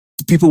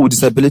people with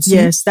disabilities.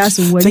 Yes, that's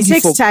what it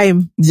takes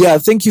time. Yeah,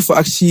 thank you for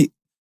actually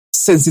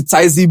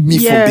sensitizing me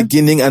from the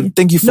beginning, and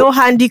thank you for no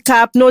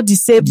handicap, no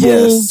disabled.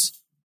 Yes.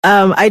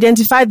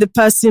 Identify the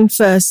person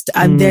first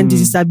and then the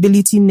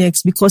disability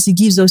next, because it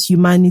gives us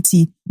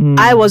humanity.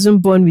 I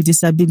wasn't born with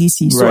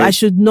disability, so I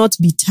should not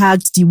be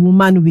tagged the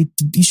woman with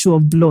the issue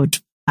of blood.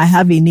 I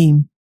have a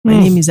name. My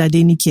name is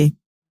Adenike.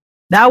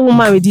 That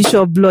woman with the issue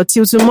of blood,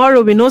 till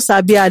tomorrow we know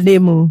sabi her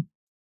name.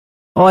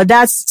 Or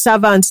that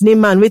servant,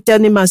 name man, wait tell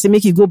name man, say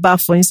make you go back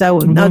for inside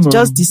one. Now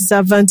just the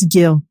servant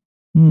girl.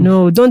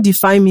 No, don't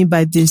define me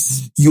by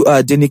this. You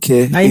are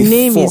Adenike. My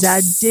name is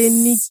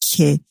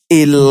Adenike.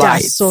 A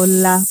light.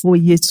 Dasola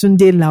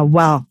Oyetunde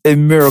Lawal. A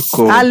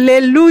miracle.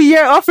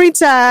 Hallelujah. Offering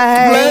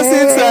time.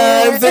 Blessing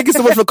time. Thank you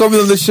so much for coming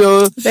on the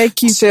show.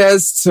 Thank you.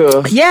 Cheers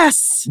to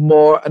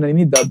more. And I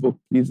need that book,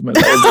 please, my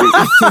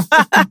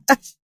library.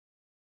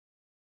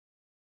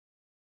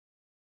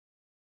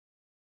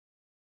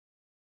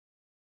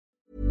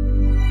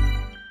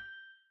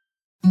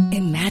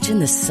 Imagine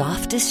the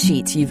softest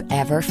sheets you've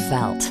ever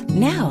felt.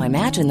 Now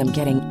imagine them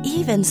getting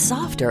even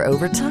softer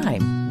over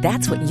time.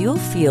 That's what you'll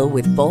feel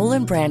with Boll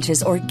 &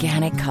 Branch's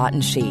organic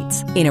cotton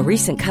sheets. In a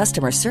recent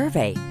customer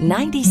survey,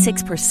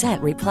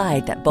 96%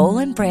 replied that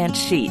Boll & Branch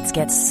sheets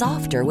get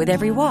softer with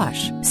every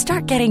wash.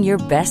 Start getting your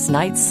best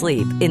night's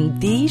sleep in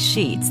these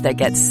sheets that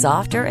get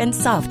softer and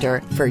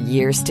softer for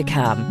years to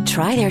come.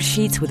 Try their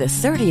sheets with a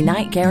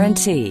 30-night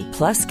guarantee.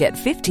 Plus, get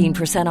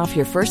 15% off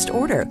your first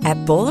order at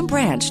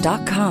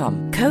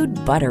bollandbranch.com. Code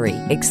BUTTERY.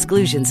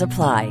 Exclusions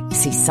apply.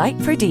 See site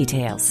for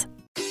details.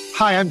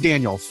 Hi, I'm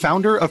Daniel,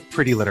 founder of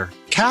Pretty Litter.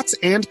 Cats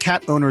and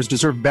cat owners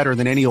deserve better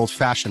than any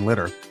old-fashioned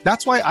litter.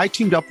 That's why I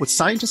teamed up with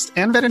scientists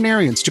and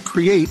veterinarians to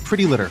create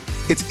Pretty Litter.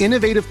 Its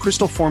innovative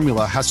crystal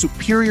formula has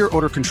superior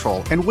odor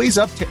control and weighs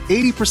up to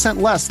 80%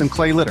 less than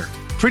clay litter.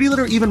 Pretty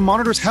Litter even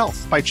monitors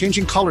health by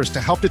changing colors to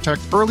help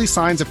detect early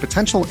signs of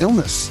potential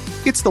illness.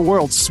 It's the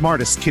world's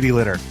smartest kitty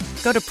litter.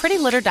 Go to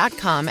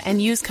prettylitter.com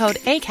and use code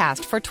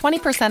ACAST for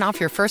 20% off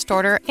your first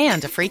order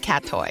and a free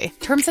cat toy.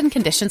 Terms and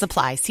conditions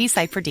apply. See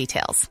site for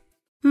details.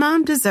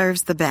 Mom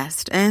deserves the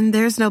best, and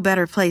there's no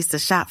better place to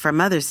shop for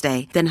Mother's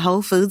Day than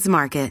Whole Foods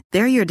Market.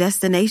 They're your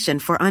destination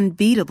for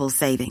unbeatable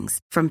savings,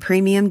 from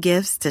premium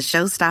gifts to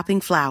show-stopping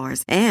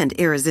flowers and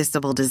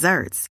irresistible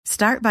desserts.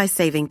 Start by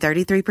saving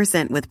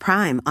 33% with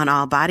Prime on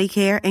all body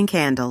care and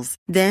candles.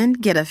 Then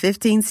get a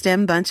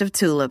 15-stem bunch of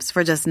tulips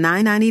for just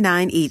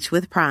 $9.99 each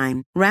with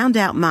Prime. Round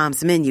out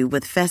Mom's menu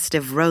with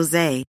festive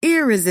rosé,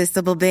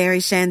 irresistible berry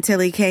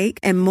chantilly cake,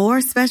 and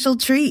more special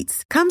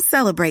treats. Come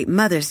celebrate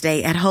Mother's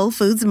Day at Whole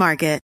Foods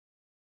Market.